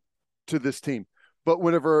important to this team. But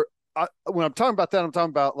when I'm talking about that, I'm talking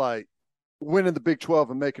about like winning the Big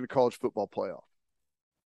 12 and making a college football playoff.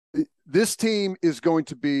 This team is going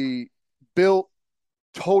to be built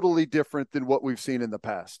totally different than what we've seen in the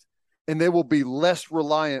past. And they will be less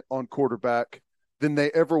reliant on quarterback than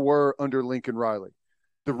they ever were under Lincoln Riley.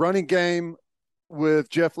 The running game with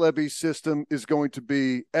Jeff Lebby's system is going to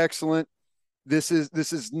be excellent. This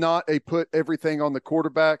is not a put everything on the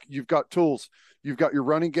quarterback. You've got tools. You've got your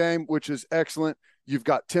running game, which is excellent. You've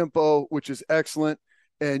got tempo, which is excellent.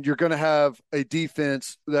 And you're going to have a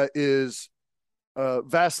defense that is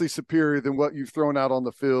vastly superior than what you've thrown out on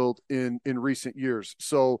the field in recent years.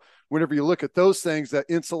 So whenever you look at those things, that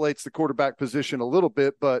insulates the quarterback position a little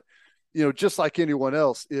bit. But, just like anyone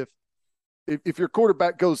else, if your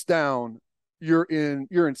quarterback goes down, you're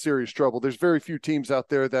in serious trouble. There's very few teams out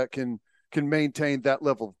there that can maintain that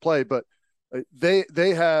level of play, but they've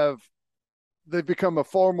become a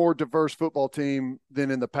far more diverse football team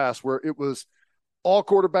than in the past, where it was all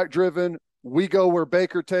quarterback driven. We go where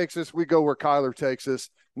Baker takes us. We go where Kyler takes us.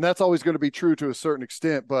 And that's always going to be true to a certain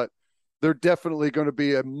extent, but they're definitely going to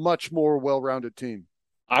be a much more well-rounded team.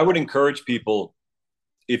 I would encourage people,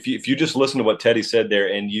 if you just listen to what Teddy said there,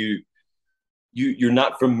 and you're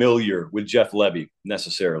not familiar with Jeff Lebby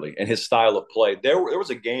necessarily and his style of play. There was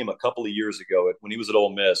a game a couple of years ago when he was at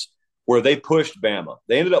Ole Miss where they pushed Bama.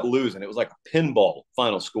 They ended up losing. It was like a pinball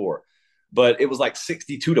final score, but it was like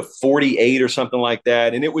 62-48 or something like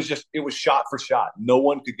that. And it was shot for shot. No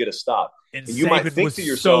one could get a stop. And you Saban might think was to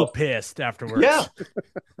yourself, so pissed afterwards. yeah,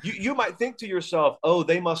 you might think to yourself, oh,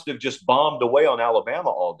 they must have just bombed away on Alabama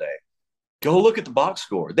all day. Go look at the box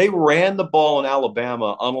score. They ran the ball in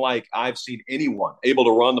Alabama, unlike I've seen anyone able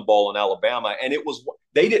to run the ball in Alabama, and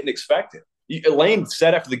they didn't expect it. Lane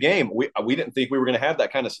said after the game, we didn't think we were going to have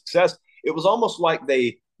that kind of success. It was almost like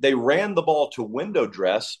they ran the ball to window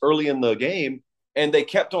dress early in the game, and they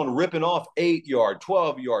kept on ripping off 8-yard,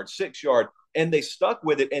 12-yard, 6-yard, and they stuck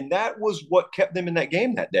with it, and that was what kept them in that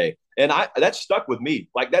game that day. And that stuck with me.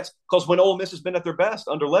 Like, that's because when Ole Miss has been at their best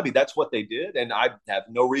under Lebby, that's what they did. And I have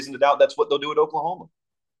no reason to doubt that's what they'll do at Oklahoma.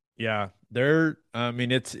 Yeah,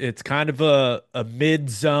 it's kind of a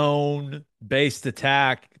mid-zone based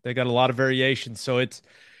attack. They got a lot of variations, so it's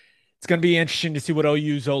going to be interesting to see what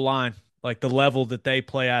OU's O-line, like the level that they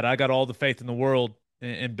play at. I got all the faith in the world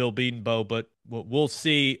in Bill Bedenbaugh, but we'll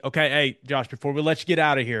see. Okay, hey, Josh, before we let you get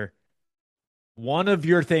out of here, one of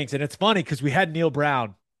your things, and it's funny because we had Neil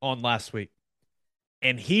Brown on last week,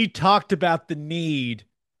 and he talked about the need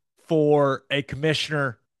for a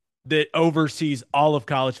commissioner that oversees all of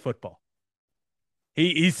college football.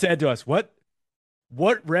 He said to us, what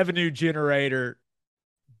revenue generator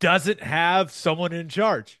doesn't have someone in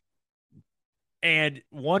charge? And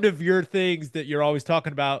one of your things that you're always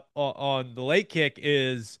talking about on the late kick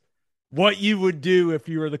is what you would do if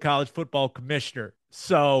you were the college football commissioner.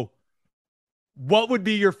 So what would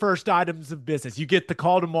be your first items of business? You get the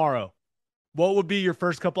call tomorrow. What would be your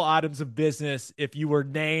first couple items of business if you were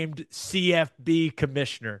named CFB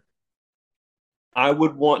commissioner? I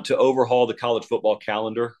would want to overhaul the college football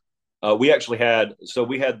calendar. We had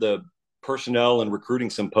the personnel and recruiting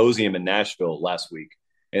symposium in Nashville last week,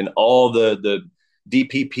 and all the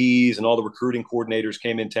DPPs and all the recruiting coordinators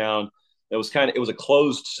came in town. it was a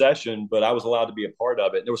closed session, but I was allowed to be a part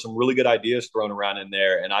of it. There were some really good ideas thrown around in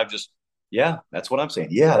there. And I've just, yeah, that's what I'm saying.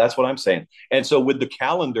 Yeah, that's what I'm saying. And so with the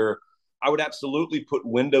calendar, I would absolutely put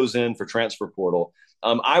windows in for transfer portal.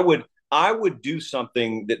 I would do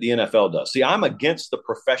something that the NFL does. See, I'm against the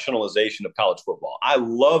professionalization of college football. I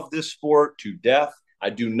love this sport to death. I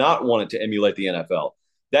do not want it to emulate the NFL.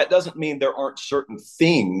 That doesn't mean there aren't certain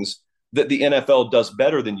things that the NFL does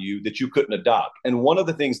better than you that you couldn't adopt. And one of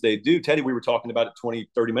the things they do, Teddy, we were talking about it 20,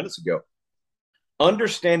 30 minutes ago,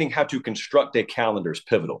 understanding how to construct a calendar is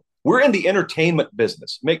pivotal. We're in the entertainment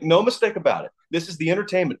business. Make no mistake about it. This is the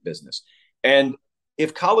entertainment business. And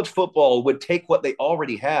if college football would take what they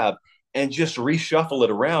already have and just reshuffle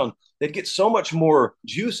it around, they'd get so much more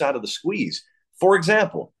juice out of the squeeze. For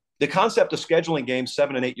example, the concept of scheduling games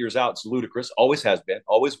 7 and 8 years out is ludicrous, always has been,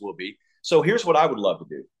 always will be. So here's what I would love to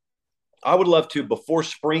do. I would love to, before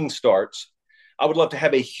spring starts, I would love to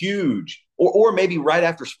have a huge, or maybe right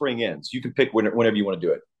after spring ends. You can pick whenever you want to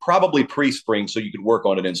do it. Probably pre-spring, so you could work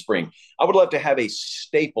on it in spring. I would love to have a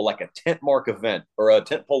staple, like a tent mark event or a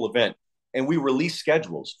tent pole event, and we release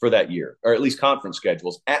schedules for that year, or at least conference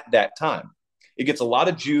schedules at that time. It gets a lot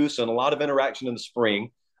of juice and a lot of interaction in the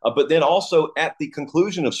spring. But then also at the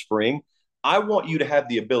conclusion of spring, I want you to have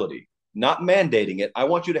the ability, not mandating it, I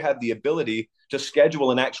want you to have the ability to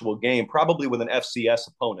schedule an actual game, probably with an FCS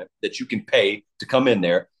opponent that you can pay to come in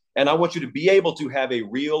there. And I want you to be able to have a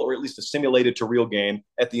real, or at least a simulated to real game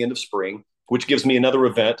at the end of spring, which gives me another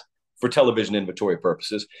event for television inventory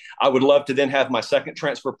purposes. I would love to then have my second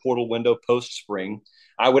transfer portal window post spring.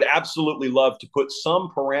 I would absolutely love to put some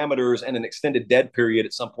parameters and an extended dead period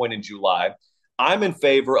at some point in July. I'm in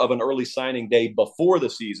favor of an early signing day before the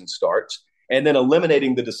season starts and then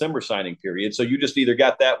eliminating the December signing period. So you just either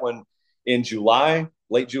got that one in July,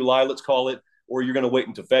 late July, let's call it, or you're going to wait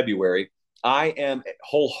until February. I am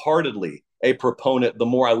wholeheartedly a proponent, the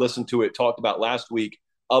more I listened to it, talked about last week,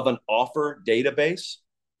 of an offer database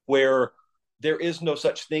where there is no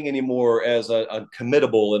such thing anymore as a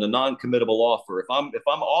committable and a non-committable offer. If I'm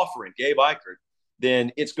offering Gabe Eichert,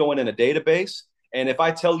 then it's going in a database. And if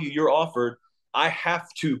I tell you you're offered, I have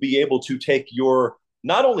to be able to take your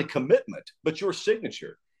not only commitment, but your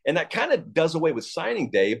signature. And that kind of does away with signing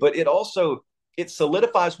day, but it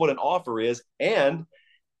solidifies what an offer is. And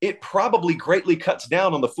it probably greatly cuts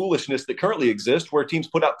down on the foolishness that currently exists where teams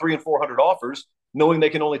put out 300 and 400 offers knowing they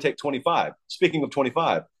can only take 25. Speaking of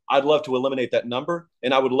 25, I'd love to eliminate that number.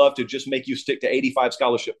 And I would love to just make you stick to 85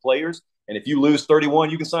 scholarship players. And if you lose 31,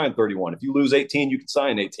 you can sign 31. If you lose 18, you can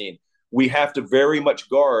sign 18. We have to very much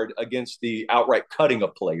guard against the outright cutting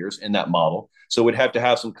of players in that model. So we'd have to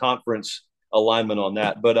have some conference alignment on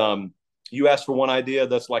that. But you asked for one idea,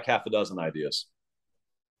 that's like half a dozen ideas.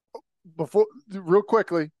 Before, real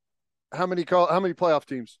quickly, how many playoff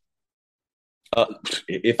teams?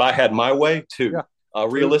 If I had my way, two. Yeah.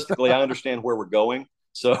 Realistically, I understand where we're going.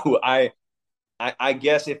 So I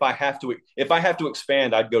guess if I have to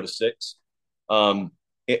expand, I'd go to 6.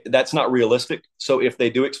 That's not realistic. So if they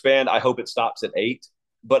do expand, I hope it stops at 8.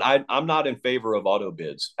 But I'm not in favor of auto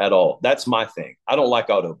bids at all. That's my thing. I don't like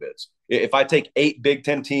auto bids. If I take 8 Big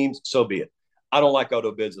Ten teams, so be it. I don't like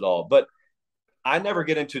auto bids at all. But I never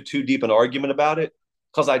get into too deep an argument about it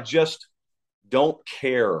because I just don't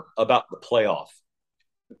care about the playoff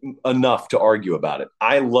enough to argue about it.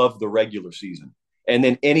 I love the regular season. And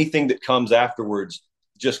then anything that comes afterwards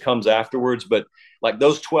just comes afterwards. But like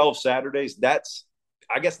those 12 Saturdays,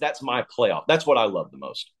 I guess that's my playoff. That's what I love the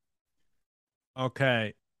most.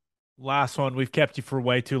 Okay. Last one. We've kept you for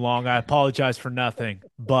way too long. I apologize for nothing.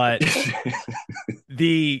 But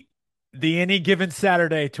the Any Given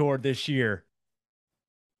Saturday tour this year,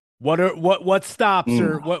 what stops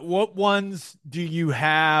or what ones do you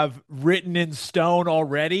have written in stone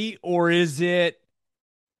already? Or is it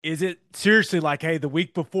seriously like, hey, the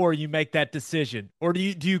week before you make that decision? Or do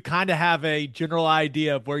you kind of have a general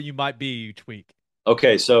idea of where you might be each week?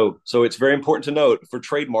 Okay, so it's very important to note for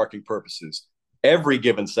trademarking purposes, every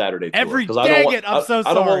given Saturday tour. I'm so sorry.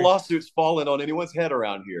 I don't want lawsuits falling on anyone's head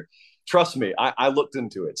around here. Trust me, I looked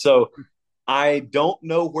into it. So I don't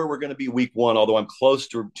know where we're going to be week 1, although I'm close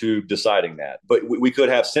to deciding that. But we could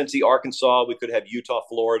have Cincy, Arkansas. We could have Utah,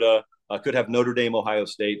 Florida. Could have Notre Dame, Ohio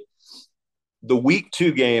State. The week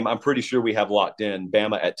 2 game, I'm pretty sure we have locked in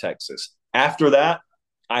Bama at Texas. After that,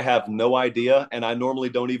 I have no idea, and I normally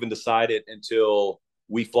don't even decide it until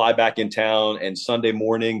we fly back in town and Sunday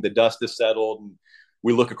morning, the dust is settled, and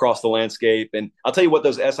we look across the landscape. And I'll tell you what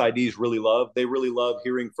those SIDs really love. They really love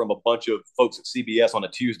hearing from a bunch of folks at CBS on a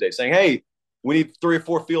Tuesday saying, hey, we need 3 or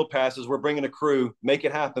 4 field passes. We're bringing a crew. Make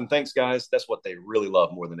it happen. Thanks, guys. That's what they really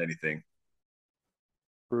love more than anything.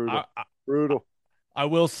 Brutal. I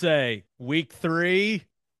will say, week 3,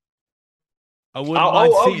 I wouldn't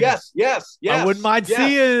mind seeing you. Yes, yes, I wouldn't yes, mind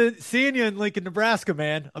yes. seeing you in Lincoln, Nebraska,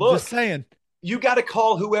 man. I'm just Look, saying. you got to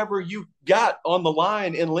call whoever you got on the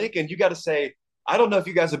line in Lincoln. You got to say, I don't know if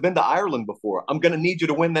you guys have been to Ireland before. I'm going to need you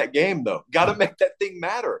to win that game, though. Got to make that thing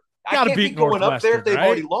matter. I Got to can't be beat going up there if Northwestern, they've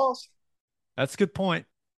already right? lost. That's a good point.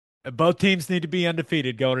 Both teams need to be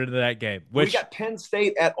undefeated going into that game, We which got Penn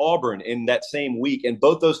State at Auburn in that same week, and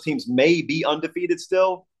both those teams may be undefeated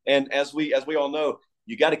still. And as we all know,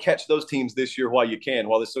 you got to catch those teams this year while you can,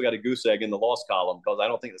 while they still got a goose egg in the loss column, because I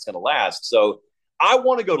don't think that's going to last. So I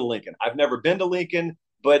want to go to Lincoln. I've never been to Lincoln,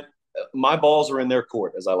 but my balls are in their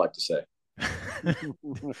court, as I like to say.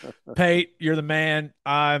 Pate, you're the man.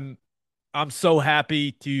 I'm so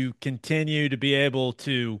happy to continue to be able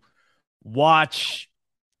to watch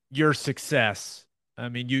your success. I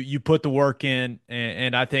mean, you put the work in,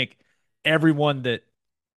 and I think everyone that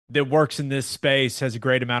works in this space has a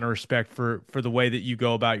great amount of respect for the way that you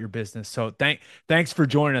go about your business. So thanks for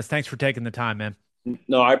joining us. Thanks for taking the time, man.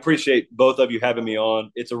 No, I appreciate both of you having me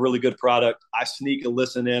on. It's a really good product. I sneak a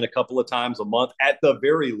listen in a couple of times a month at the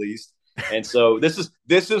very least. And so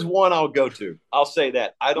this is one I'll go to. I'll say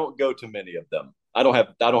that. I don't go to many of them. I don't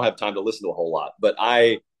have time to listen to a whole lot, but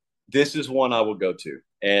this is one I will go to.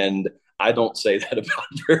 And I don't say that about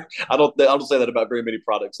I don't say that about very many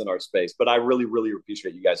products in our space, but I really, really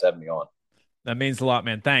appreciate you guys having me on. That means a lot,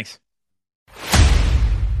 man. Thanks.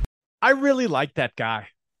 I really like that guy.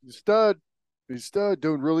 He's a stud. He's a stud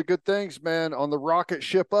doing really good things, man, on the rocket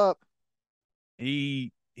ship up.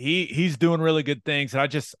 He's doing really good things.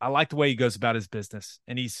 And I like the way he goes about his business.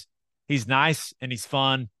 And he's nice and he's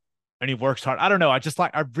fun and he works hard. I don't know. I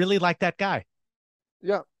really like that guy.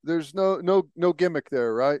 Yeah, there's no gimmick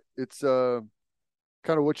there, right? It's kind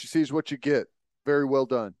of what you see is what you get. Very well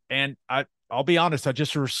done. And I'll be honest, I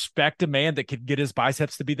just respect a man that can get his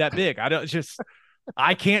biceps to be that big.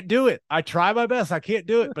 I can't do it. I try my best. I can't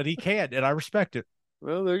do it, but he can, and I respect it.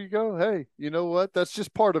 Well, there you go. Hey, you know what? That's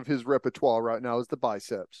just part of his repertoire right now is the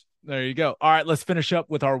biceps. There you go. All right, let's finish up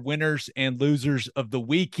with our winners and losers of the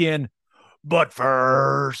weekend. But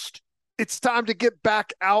first, it's time to get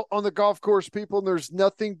back out on the golf course, people. And there's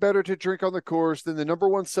nothing better to drink on the course than the number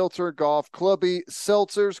one seltzer in golf, Clubby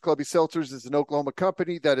Seltzers. Clubby Seltzers is an Oklahoma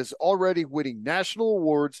company that is already winning national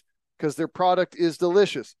awards because their product is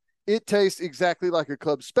delicious. It tastes exactly like a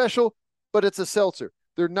club special, but it's a seltzer.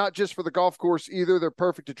 They're not just for the golf course either. They're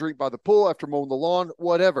perfect to drink by the pool, after mowing the lawn,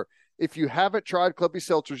 whatever. If you haven't tried Clubby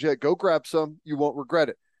Seltzers yet, go grab some. You won't regret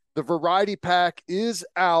it. The variety pack is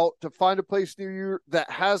out. To find a place near you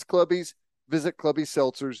that has Clubbies, visit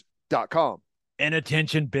clubbyseltzers.com. And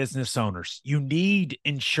attention business owners, you need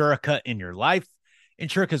Insurica in your life.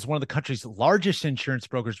 Insurica is one of the country's largest insurance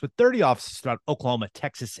brokers with 30 offices throughout Oklahoma,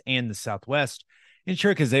 Texas, and the Southwest.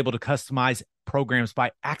 Insurica is able to customize programs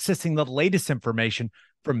by accessing the latest information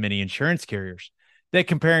from many insurance carriers. They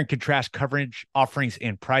compare and contrast coverage, offerings,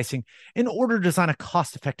 and pricing in order to design a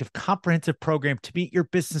cost-effective, comprehensive program to meet your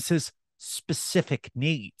business's specific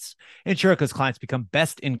needs. Insurica's clients become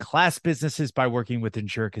best-in-class businesses by working with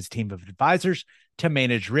Insurica's team of advisors to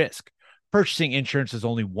manage risk. Purchasing insurance is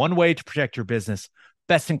only one way to protect your business.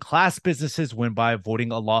 Best-in-class businesses win by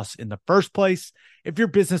avoiding a loss in the first place. If your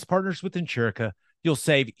business partners with Insurica, you'll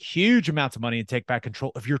save huge amounts of money and take back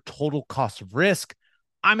control of your total cost of risk.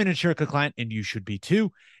 I'm an Insurica client, and you should be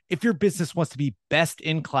too. If your business wants to be best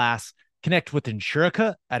in class, connect with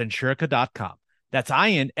Insurica at Insurica.com. That's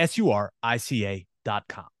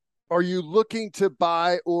INSURICA.com. Are you looking to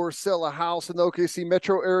buy or sell a house in the OKC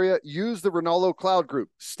metro area? Use the Ronaldo Cloud Group.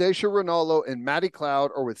 Stacia Ronaldo and Maddie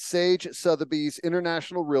Cloud are with Sage Sotheby's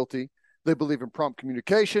International Realty. They believe in prompt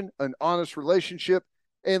communication, an honest relationship,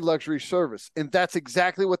 and luxury service. And that's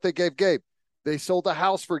exactly what they gave Gabe. They sold a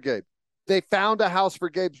house for Gabe. They found a house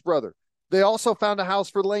for Gabe's brother. They also found a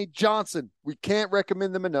house for Lane Johnson. We can't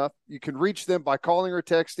recommend them enough. You can reach them by calling or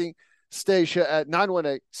texting Stacia at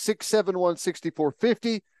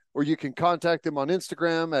 918-671-6450, or you can contact them on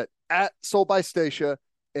Instagram at @soldbystacia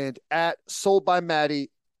and @soldbymaddie_.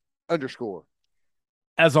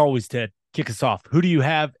 As always, Ted, kick us off. Who do you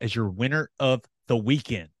have as your winner of the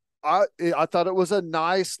weekend? I thought it was a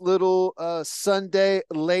nice little Sunday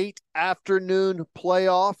late afternoon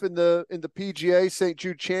playoff in the PGA St.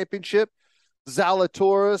 Jude Championship.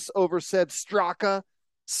 Zalatoris over Seb Straka.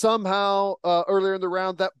 Somehow earlier in the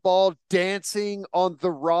round, that ball dancing on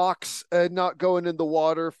the rocks and not going in the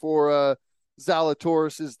water for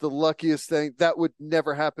Zalatoris is the luckiest thing. That would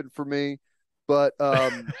never happen for me. But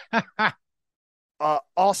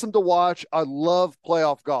awesome to watch. I love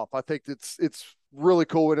playoff golf. I think it's really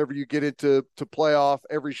cool whenever you get into playoff.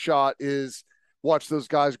 Every shot is watch those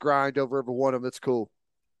guys grind over every one of them. It's cool.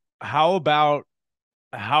 How about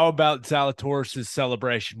Zalatoris'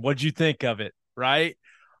 celebration? What'd you think of it? Right?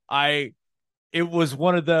 I it was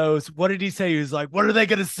one of those. What did he say? He was like, "What are they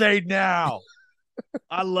going to say now?"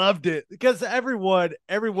 I loved it because everyone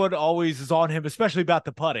always is on him, especially about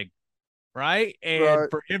the putting, right? And Right.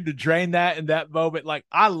 for him to drain that in that moment, like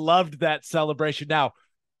I loved that celebration. Now,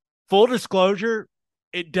 full disclosure,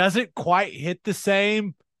 it doesn't quite hit the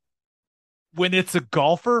same when it's a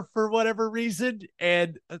golfer for whatever reason.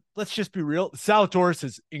 And let's just be real. Salatoris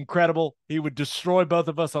is incredible. He would destroy both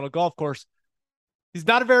of us on a golf course. He's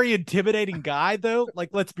not a very intimidating guy though.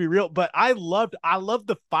 Like, let's be real. But I loved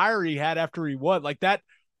the fire he had after he won. Like that,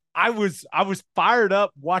 I was fired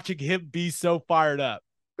up watching him be so fired up.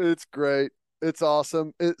 It's great. It's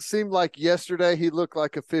awesome. It seemed like yesterday he looked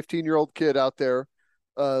like a 15-year-old kid out there.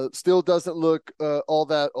 Still doesn't look all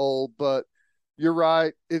that old, but you're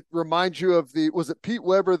right. It reminds you of was it Pete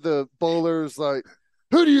Weber, the bowler's like,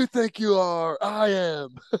 who do you think you are? I am.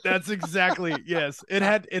 That's exactly, yes. It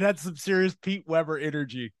had some serious Pete Weber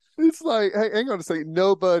energy. It's like, hey, hang on a second.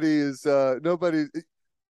 Nobody.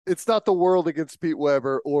 It's not the world against Pete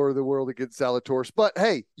Weber or the world against Zalatoris. But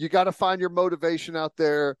hey, you got to find your motivation out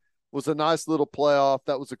there. It was a nice little playoff.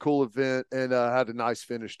 That was a cool event and had a nice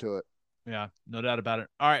finish to it. Yeah, no doubt about it.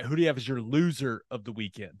 All right, who do you have as your loser of the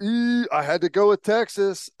weekend? I had to go with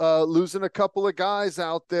Texas, losing a couple of guys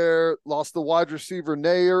out there. Lost the wide receiver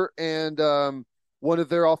Nair and one of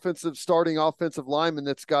their starting offensive linemen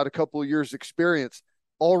that's got a couple of years experience.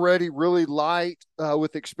 Already really light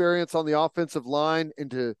with experience on the offensive line,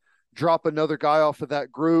 and to drop another guy off of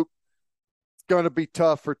that group, it's going to be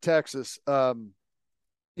tough for Texas.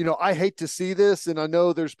 I hate to see this, and I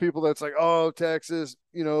know there's people that's like, oh, Texas,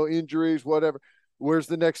 injuries, whatever. Where's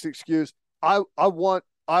the next excuse? I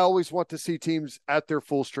always want to see teams at their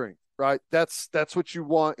full strength, right? That's what you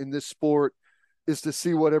want in this sport, is to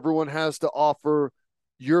see what everyone has to offer,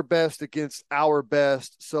 your best against our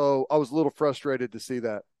best. So I was a little frustrated to see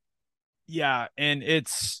that. Yeah, and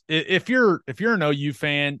it's if you're an OU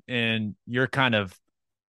fan and you're kind of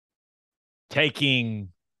taking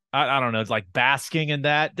I don't know, it's like basking in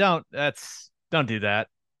that, don't do that.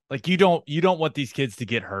 Like you don't want these kids to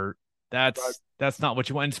get hurt. That's not what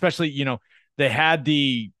you want. And especially, they had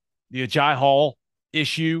the Ajay Hall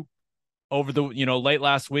issue over the late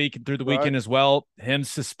last week and through the weekend as well. Him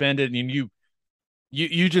suspended, and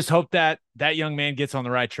you just hope that young man gets on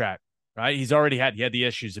the right track, right? He had the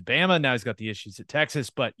issues at Bama, now he's got the issues at Texas,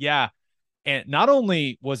 but yeah. And not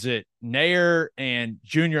only was it Nair and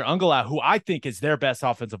Junior Ungala, who I think is their best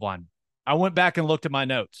offensive lineman. I went back and looked at my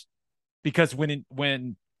notes because when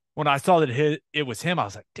I saw that it was him, I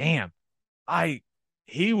was like, damn,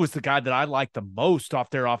 he was the guy that I liked the most off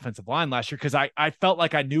their offensive line last year, because I felt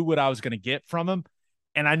like I knew what I was going to get from him,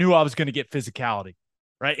 and I knew I was going to get physicality,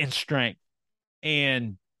 right, and strength.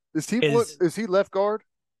 And is he left guard?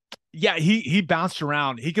 Yeah, he bounced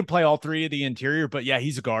around. He can play all three of the interior, but yeah,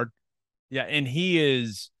 he's a guard. Yeah, and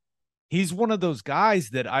he's one of those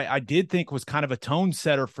guys that I did think was kind of a tone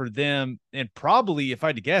setter for them, and probably, if I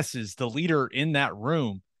had to guess, is the leader in that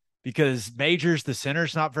room, because Majors, the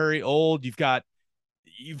center's not very old. You've got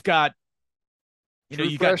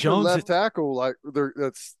Jones left tackle. Like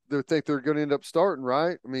they think they're going to end up starting,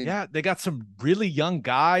 right? I mean, yeah, they got some really young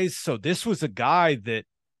guys. So this was a guy that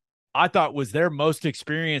I thought was their most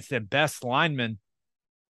experienced and best lineman,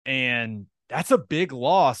 and that's a big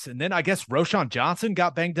loss. And then I guess Roshan Johnson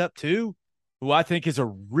got banged up too, who I think is a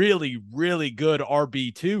really, really good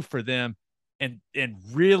RB2 for them, and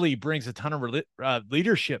really brings a ton of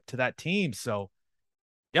leadership to that team. So,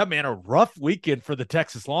 yeah, man, a rough weekend for the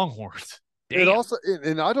Texas Longhorns. Damn. It also,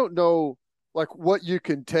 and I don't know like what you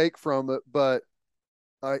can take from it, but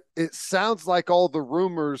it sounds like all the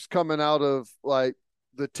rumors coming out of like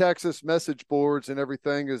the Texas message boards and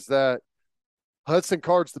everything is that Hudson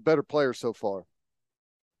Card's the better player so far,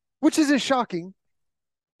 which isn't shocking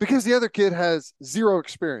because the other kid has zero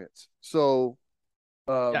experience. So,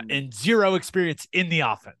 and zero experience in the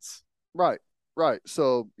offense. Right.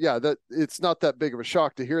 So yeah, that it's not that big of a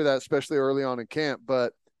shock to hear that, especially early on in camp,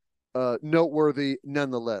 but noteworthy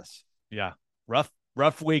nonetheless. Yeah.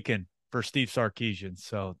 Rough weekend for Steve Sarkisian.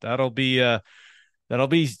 So that'll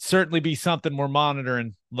certainly be something we're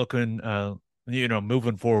monitoring, looking,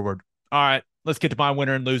 moving forward. All right. Let's get to my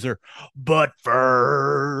winner and loser. But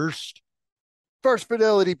first, First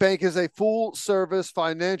Fidelity Bank is a full-service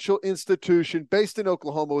financial institution based in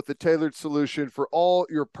Oklahoma with a tailored solution for all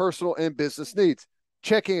your personal and business needs.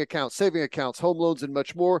 Checking accounts, saving accounts, home loans, and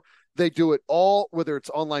much more. They do it all, whether it's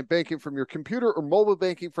online banking from your computer or mobile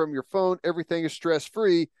banking from your phone. Everything is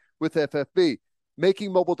stress-free with FFB.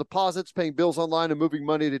 Making mobile deposits, paying bills online, and moving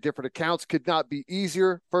money to different accounts could not be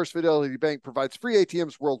easier. First Fidelity Bank provides free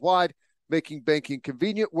ATMs worldwide, making banking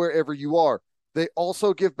convenient wherever you are. They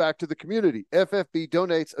also give back to the community. FFB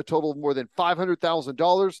donates a total of more than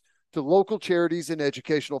 $500,000 to local charities and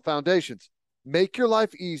educational foundations. Make your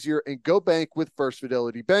life easier and go bank with First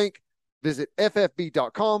Fidelity Bank. Visit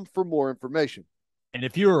ffb.com for more information. And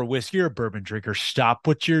if you're a whiskey or bourbon drinker, stop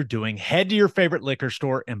what you're doing. Head to your favorite liquor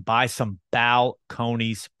store and buy some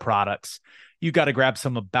Balcones products. You got to grab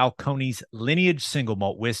some of Balcones Lineage Single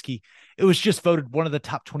Malt Whiskey. It was just voted one of the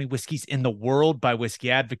top 20 whiskeys in the world by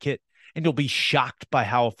Whiskey Advocate, and you'll be shocked by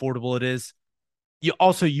how affordable it is. You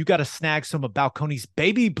got to snag some of Balcones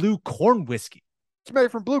Baby Blue Corn Whiskey. It's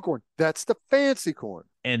made from blue corn. That's the fancy corn.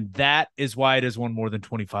 And that is why it has won more than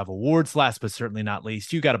 25 awards. Last but certainly not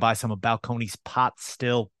least, you got to buy some of Balcones Pot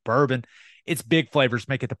Still Bourbon. Its big flavors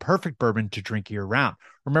make it the perfect bourbon to drink year round.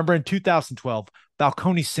 Remember, in 2012,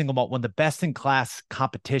 Balcones Single Malt won the Best in Class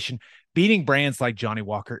competition, beating brands like Johnny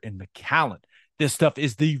Walker and Macallan. This stuff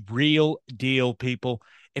is the real deal, people.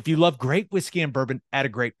 If you love great whiskey and bourbon at a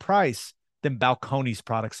great price, then Balcones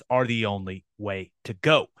products are the only way to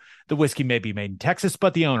go. The whiskey may be made in Texas,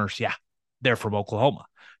 but the owners, they're from Oklahoma.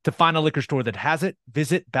 To find a liquor store that has it,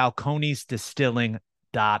 visit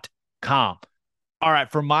balconesdistilling.com. All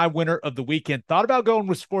right, for my winner of the weekend, thought about going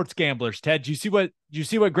with sports gamblers. Ted, do you see what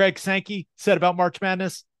Greg Sankey said about March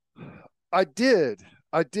Madness? I did.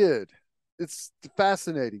 It's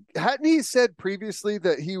fascinating. Hadn't he said previously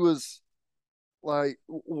that he was like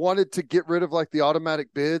wanted to get rid of like the automatic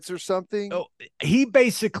bids or something? Oh,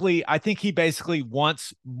 I think he basically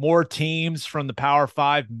wants more teams from the Power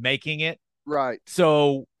Five making it. Right.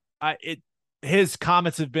 So his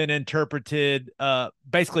comments have been interpreted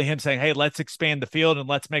basically him saying, hey, let's expand the field and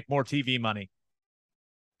let's make more TV money.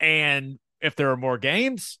 And if there are more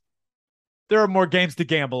games, there are more games to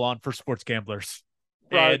gamble on for sports gamblers.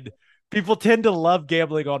 Right. And people tend to love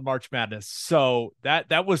gambling on March Madness. So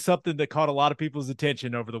that was something that caught a lot of people's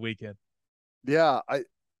attention over the weekend. Yeah.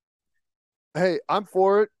 I'm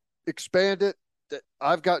for it. Expand it.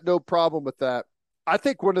 I've got no problem with that. I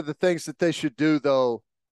think one of the things that they should do, though,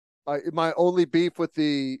 my only beef with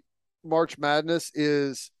the March Madness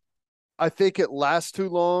is I think it lasts too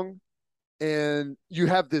long, and you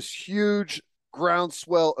have this huge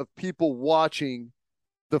groundswell of people watching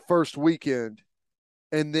the first weekend,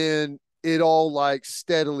 and then it all like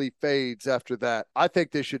steadily fades after that. I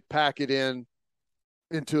think they should pack it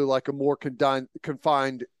into like a more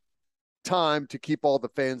confined time to keep all the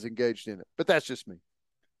fans engaged in it. But that's just me.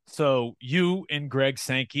 So you and Greg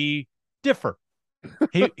Sankey differ.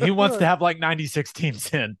 He wants to have like 96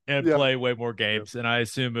 teams in and play way more games, and I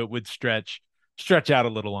assume it would stretch out a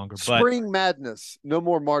little longer. Spring Madness, no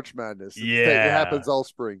more March Madness. It happens all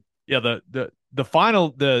spring. Yeah, the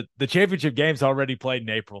final the championship game's already played in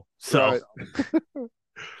April. So, right.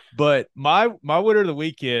 But my winner of the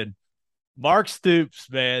weekend, Mark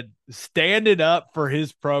Stoops, man, standing up for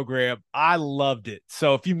his program. I loved it.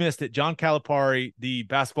 So if you missed it, John Calipari, the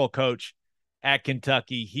basketball coach at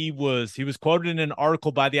Kentucky, he was quoted in an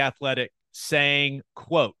article by The Athletic saying,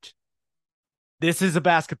 quote, "This is a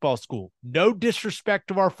basketball school. No disrespect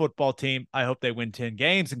to our football team. I hope they win 10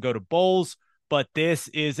 games and go to bowls, but this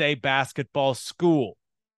is a basketball school."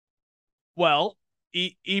 Well,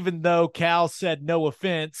 even though Cal said no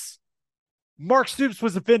offense, Mark Stoops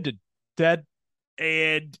was offended, Ted,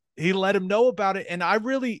 and he let him know about it. And I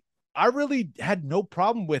really had no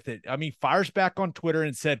problem with it. I mean, fires back on Twitter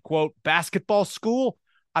and said, quote, "Basketball school?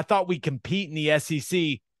 I thought we compete in the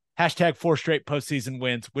SEC. Hashtag 4 straight postseason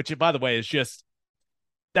wins," which, by the way, is just,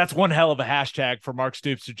 that's one hell of a hashtag for Mark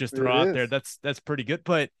Stoops to just throw out there. That's pretty good.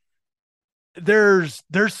 But there's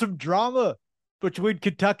some drama between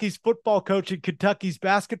Kentucky's football coach and Kentucky's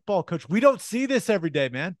basketball coach. We don't see this every day,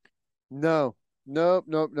 man. No.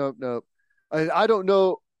 I don't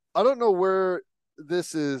know where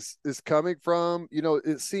this is coming from. You know,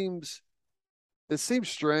 it seems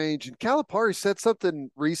strange. And Calipari said something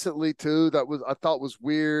recently too that I thought was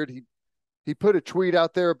weird. He put a tweet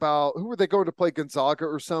out there about who were they going to play, Gonzaga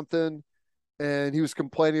or something, and he was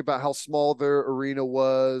complaining about how small their arena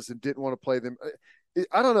was and didn't want to play them.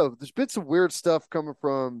 I don't know. There's been some weird stuff coming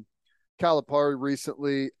from Calipari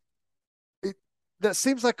recently. That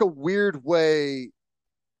seems like a weird way.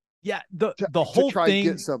 Yeah, the whole to try thing,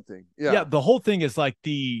 and get something. Yeah, the whole thing is like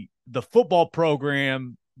the football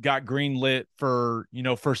program got greenlit for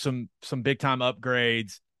some big time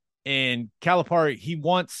upgrades, and Calipari he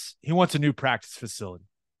wants a new practice facility,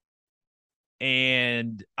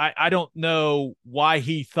 And I don't know why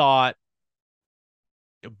he thought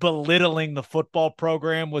belittling the football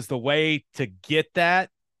program was the way to get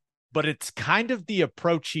that, but it's kind of the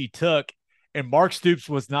approach he took. And Mark Stoops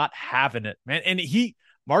was not having it, man. And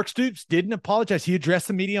Mark Stoops didn't apologize. He addressed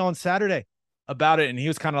the media on Saturday about it. And he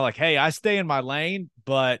was kind of like, hey, I stay in my lane,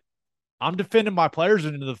 but I'm defending my players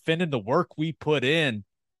and defending the work we put in.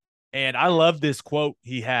 And I love this quote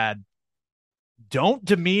he had. Don't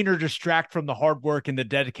demean or distract from the hard work and the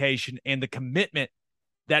dedication and the commitment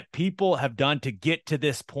that people have done to get to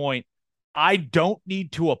this point. I don't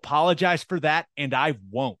need to apologize for that, and I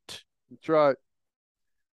won't. That's right.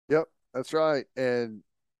 Yep, that's right. And,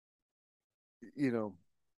 you know,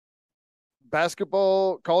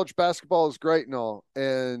 college basketball is great and all.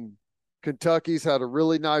 And Kentucky's had a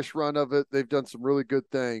really nice run of it. They've done some really good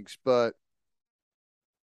things, but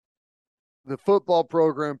the football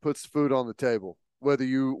program puts food on the table, whether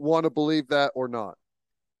you want to believe that or not,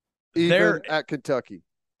 even at Kentucky.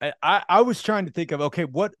 I was trying to think of, okay,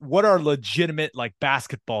 what are legitimate like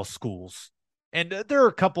basketball schools? And there are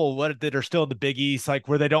a couple that are still in the Big East, like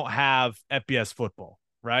where they don't have FBS football,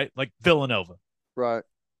 right? Like Villanova. Right.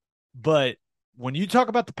 But when you talk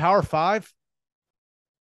about the Power Five,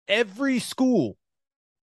 every school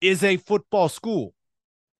is a football school,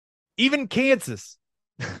 even Kansas.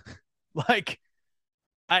 Like,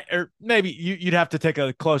 or maybe you'd have to take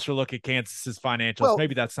a closer look at Kansas's financials. Well,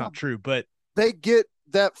 maybe that's not true, but they get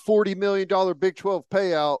that $40 million Big 12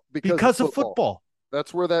 payout because of football.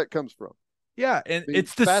 That's where that comes from. Yeah, and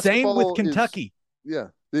it's the same with Kentucky.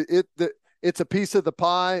 It's a piece of the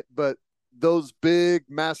pie, but those big,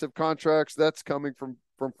 massive contracts, that's coming from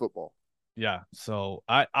football. Yeah, so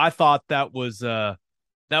I thought that was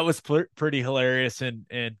pretty hilarious,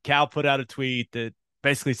 and Cal put out a tweet that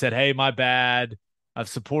basically said, "Hey, my bad. I've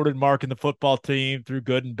supported Mark and the football team through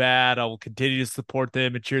good and bad. I will continue to support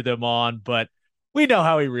them and cheer them on, but we know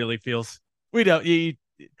how he really feels. We don't.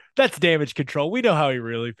 That's damage control. We know how he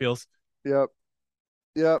really feels." Yep.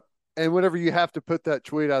 And whenever you have to put that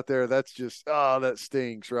tweet out there, that's just, that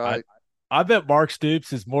stings, right? I bet Mark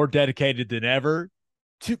Stoops is more dedicated than ever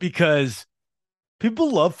because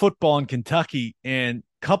people love football in Kentucky, and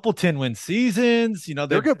couple 10-win seasons, they're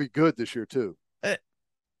going to be good this year too.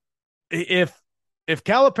 If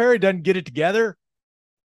Calipari doesn't get it together,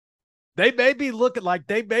 they may be looking like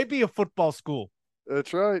they may be a football school.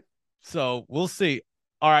 That's right. So we'll see.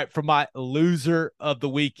 All right, for my loser of the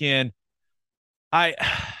weekend, I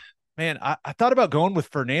thought about going with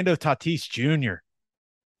Fernando Tatis Jr.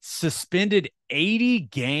 Suspended 80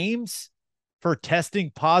 games for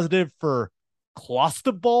testing positive for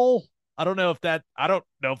clostebol. I don't know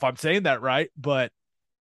if I'm saying that right, but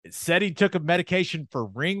it said he took a medication for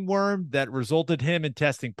ringworm that resulted him in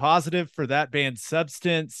testing positive for that banned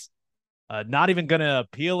substance. Not even going to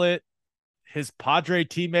appeal it. His Padre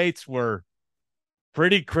teammates were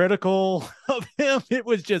pretty critical of him. It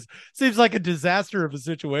was just seems like a disaster of a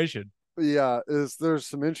situation. Yeah, there's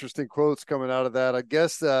some interesting quotes coming out of that. I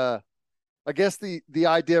guess the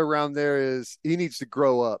idea around there is he needs to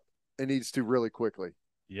grow up and needs to really quickly.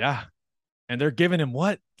 Yeah, and they're giving him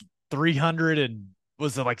what 300 and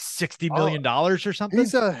was it like $60 million or something?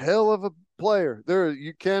 He's a hell of a player.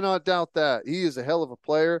 You cannot doubt that. He is a hell of a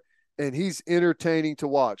player, and he's entertaining to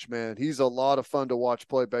watch, man. He's a lot of fun to watch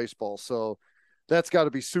play baseball. So that's got to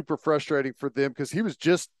be super frustrating for them because he was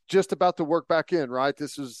just about to work back in, right?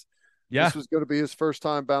 This was going to be his first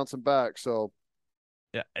time bouncing back. So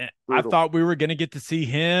yeah, brutal. I thought we were going to get to see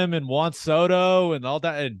him and Juan Soto and all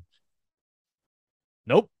that. And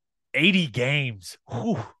nope, 80 games.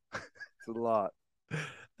 Whew. It's a lot.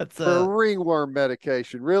 That's for ringworm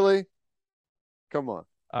medication. Really? Come on.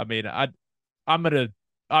 I mean, I'm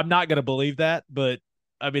not gonna believe that, but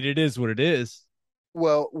I mean, it is what it is.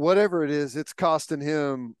 Well, whatever it is, it's costing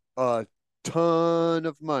him a ton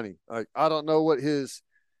of money. I don't know what his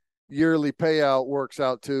yearly payout works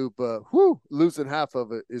out to, but losing half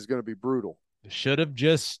of it is going to be brutal. Should have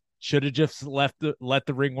just let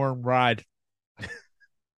the ringworm ride.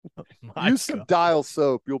 Use some Dial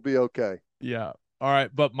soap, you'll be okay. Yeah. All right,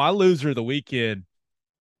 but my loser of the weekend,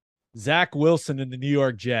 Zach Wilson and the New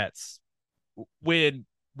York Jets. When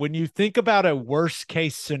you think about a worst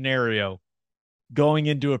case scenario going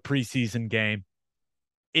into a preseason game,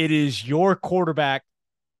 it is your quarterback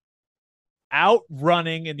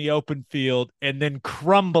outrunning in the open field and then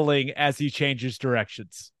crumbling as he changes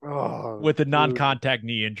directions with a non-contact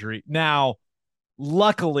knee injury. Now,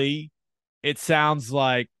 luckily, it sounds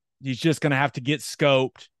like he's just going to have to get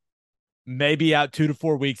scoped, maybe out 2 to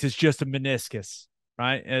 4 weeks. It's just a meniscus,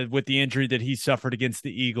 right? With the injury that he suffered against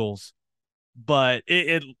the Eagles. But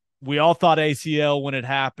it we all thought ACL when it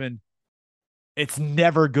happened. It's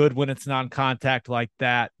never good when it's non-contact like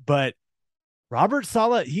that. But Robert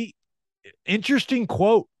Saleh, interesting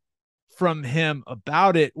quote from him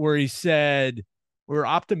about it where he said, we're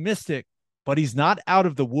optimistic, but he's not out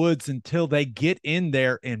of the woods until they get in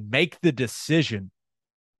there and make the decision.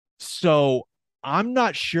 So I'm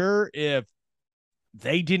not sure if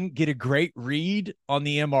they didn't get a great read on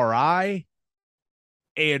the MRI,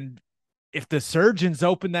 and if the surgeons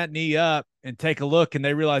open that knee up and take a look and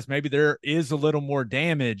they realize maybe there is a little more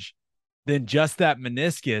damage than just that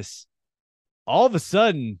meniscus, all of a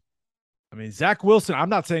sudden, I mean, Zach Wilson, I'm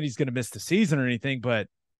not saying he's going to miss the season or anything, but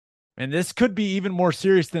and this could be even more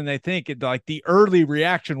serious than they think. Like the early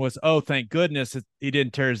reaction was, oh, thank goodness he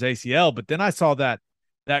didn't tear his ACL. But then I saw that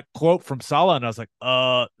quote from Saleh and I was like,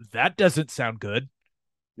 that doesn't sound good.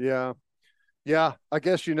 Yeah. Yeah. I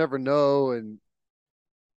guess you never know. And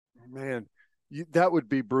man, that would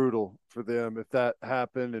be brutal for them if that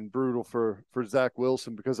happened, and brutal for Zach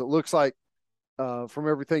Wilson, because it looks like from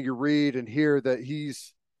everything you read and hear that he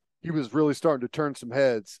was really starting to turn some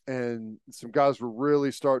heads, and some guys were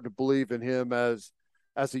really starting to believe in him as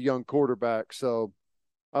a young quarterback. So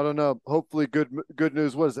I don't know. Hopefully good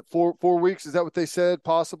news. What is it? 4 weeks? Is that what they said?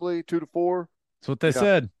 Possibly 2 to 4. That's what they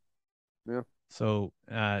said. Yeah. So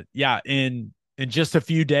in just a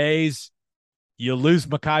few days, you lose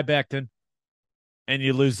Mekhi Becton and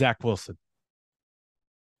you lose Zach Wilson.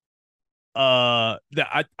 I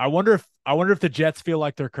wonder if the Jets feel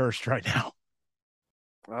like they're cursed right now.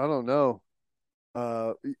 I don't know.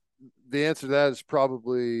 The answer to that is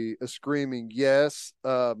probably a screaming yes.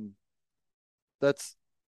 That's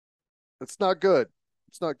not good.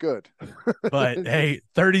 It's not good. But hey,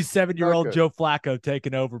 37-year-old Joe Flacco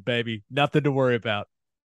taking over, baby. Nothing to worry about.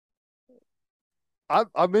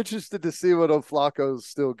 I'm interested to see what Flacco's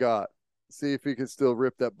still got. See if he can still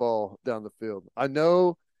rip that ball down the field. I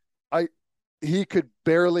know he could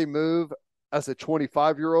barely move as a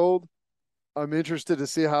 25-year-old. I'm interested to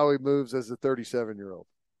see how he moves as a 37-year-old.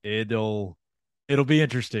 It'll be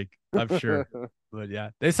interesting, I'm sure. But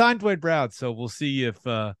yeah, they signed Dwayne Brown, so we'll see if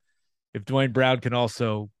Dwayne Brown can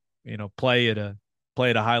also, play at a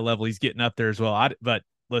high level. He's getting up there as well. But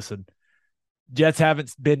listen, Jets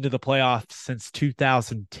haven't been to the playoffs since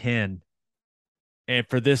 2010. And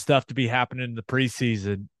for this stuff to be happening in the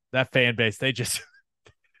preseason, that fan base, they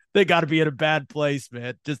got to be in a bad place,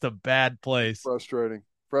 man. Just a bad place.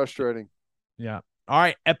 Frustrating. Yeah. All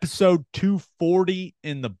right. Episode 240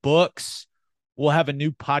 in the books. We'll have a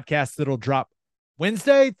new podcast that'll drop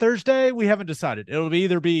Wednesday, Thursday. We haven't decided. It'll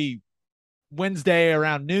either be Wednesday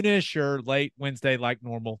around noonish or late Wednesday like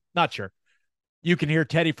normal. Not sure. You can hear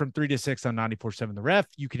Teddy from 3 to 6 on 94.7 The Ref.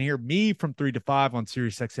 You can hear me from 3 to 5 on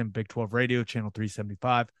Sirius XM Big 12 Radio, channel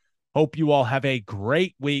 375. Hope you all have a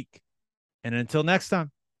great week. And until next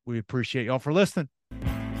time, we appreciate y'all for listening. Do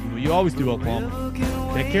what you always do, Oklahoma.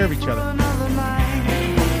 Take care of each other.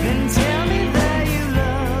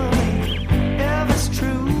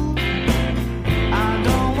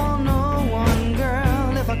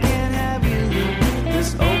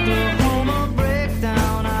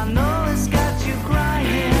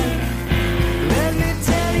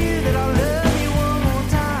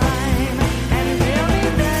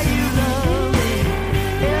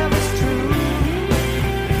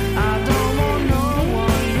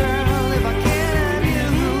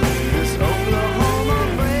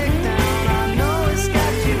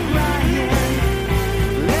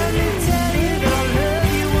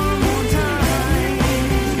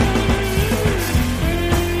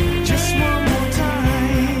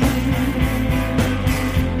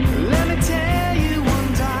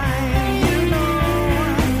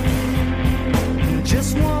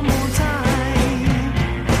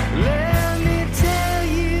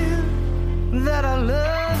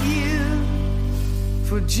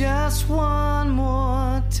 Just one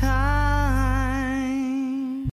more time.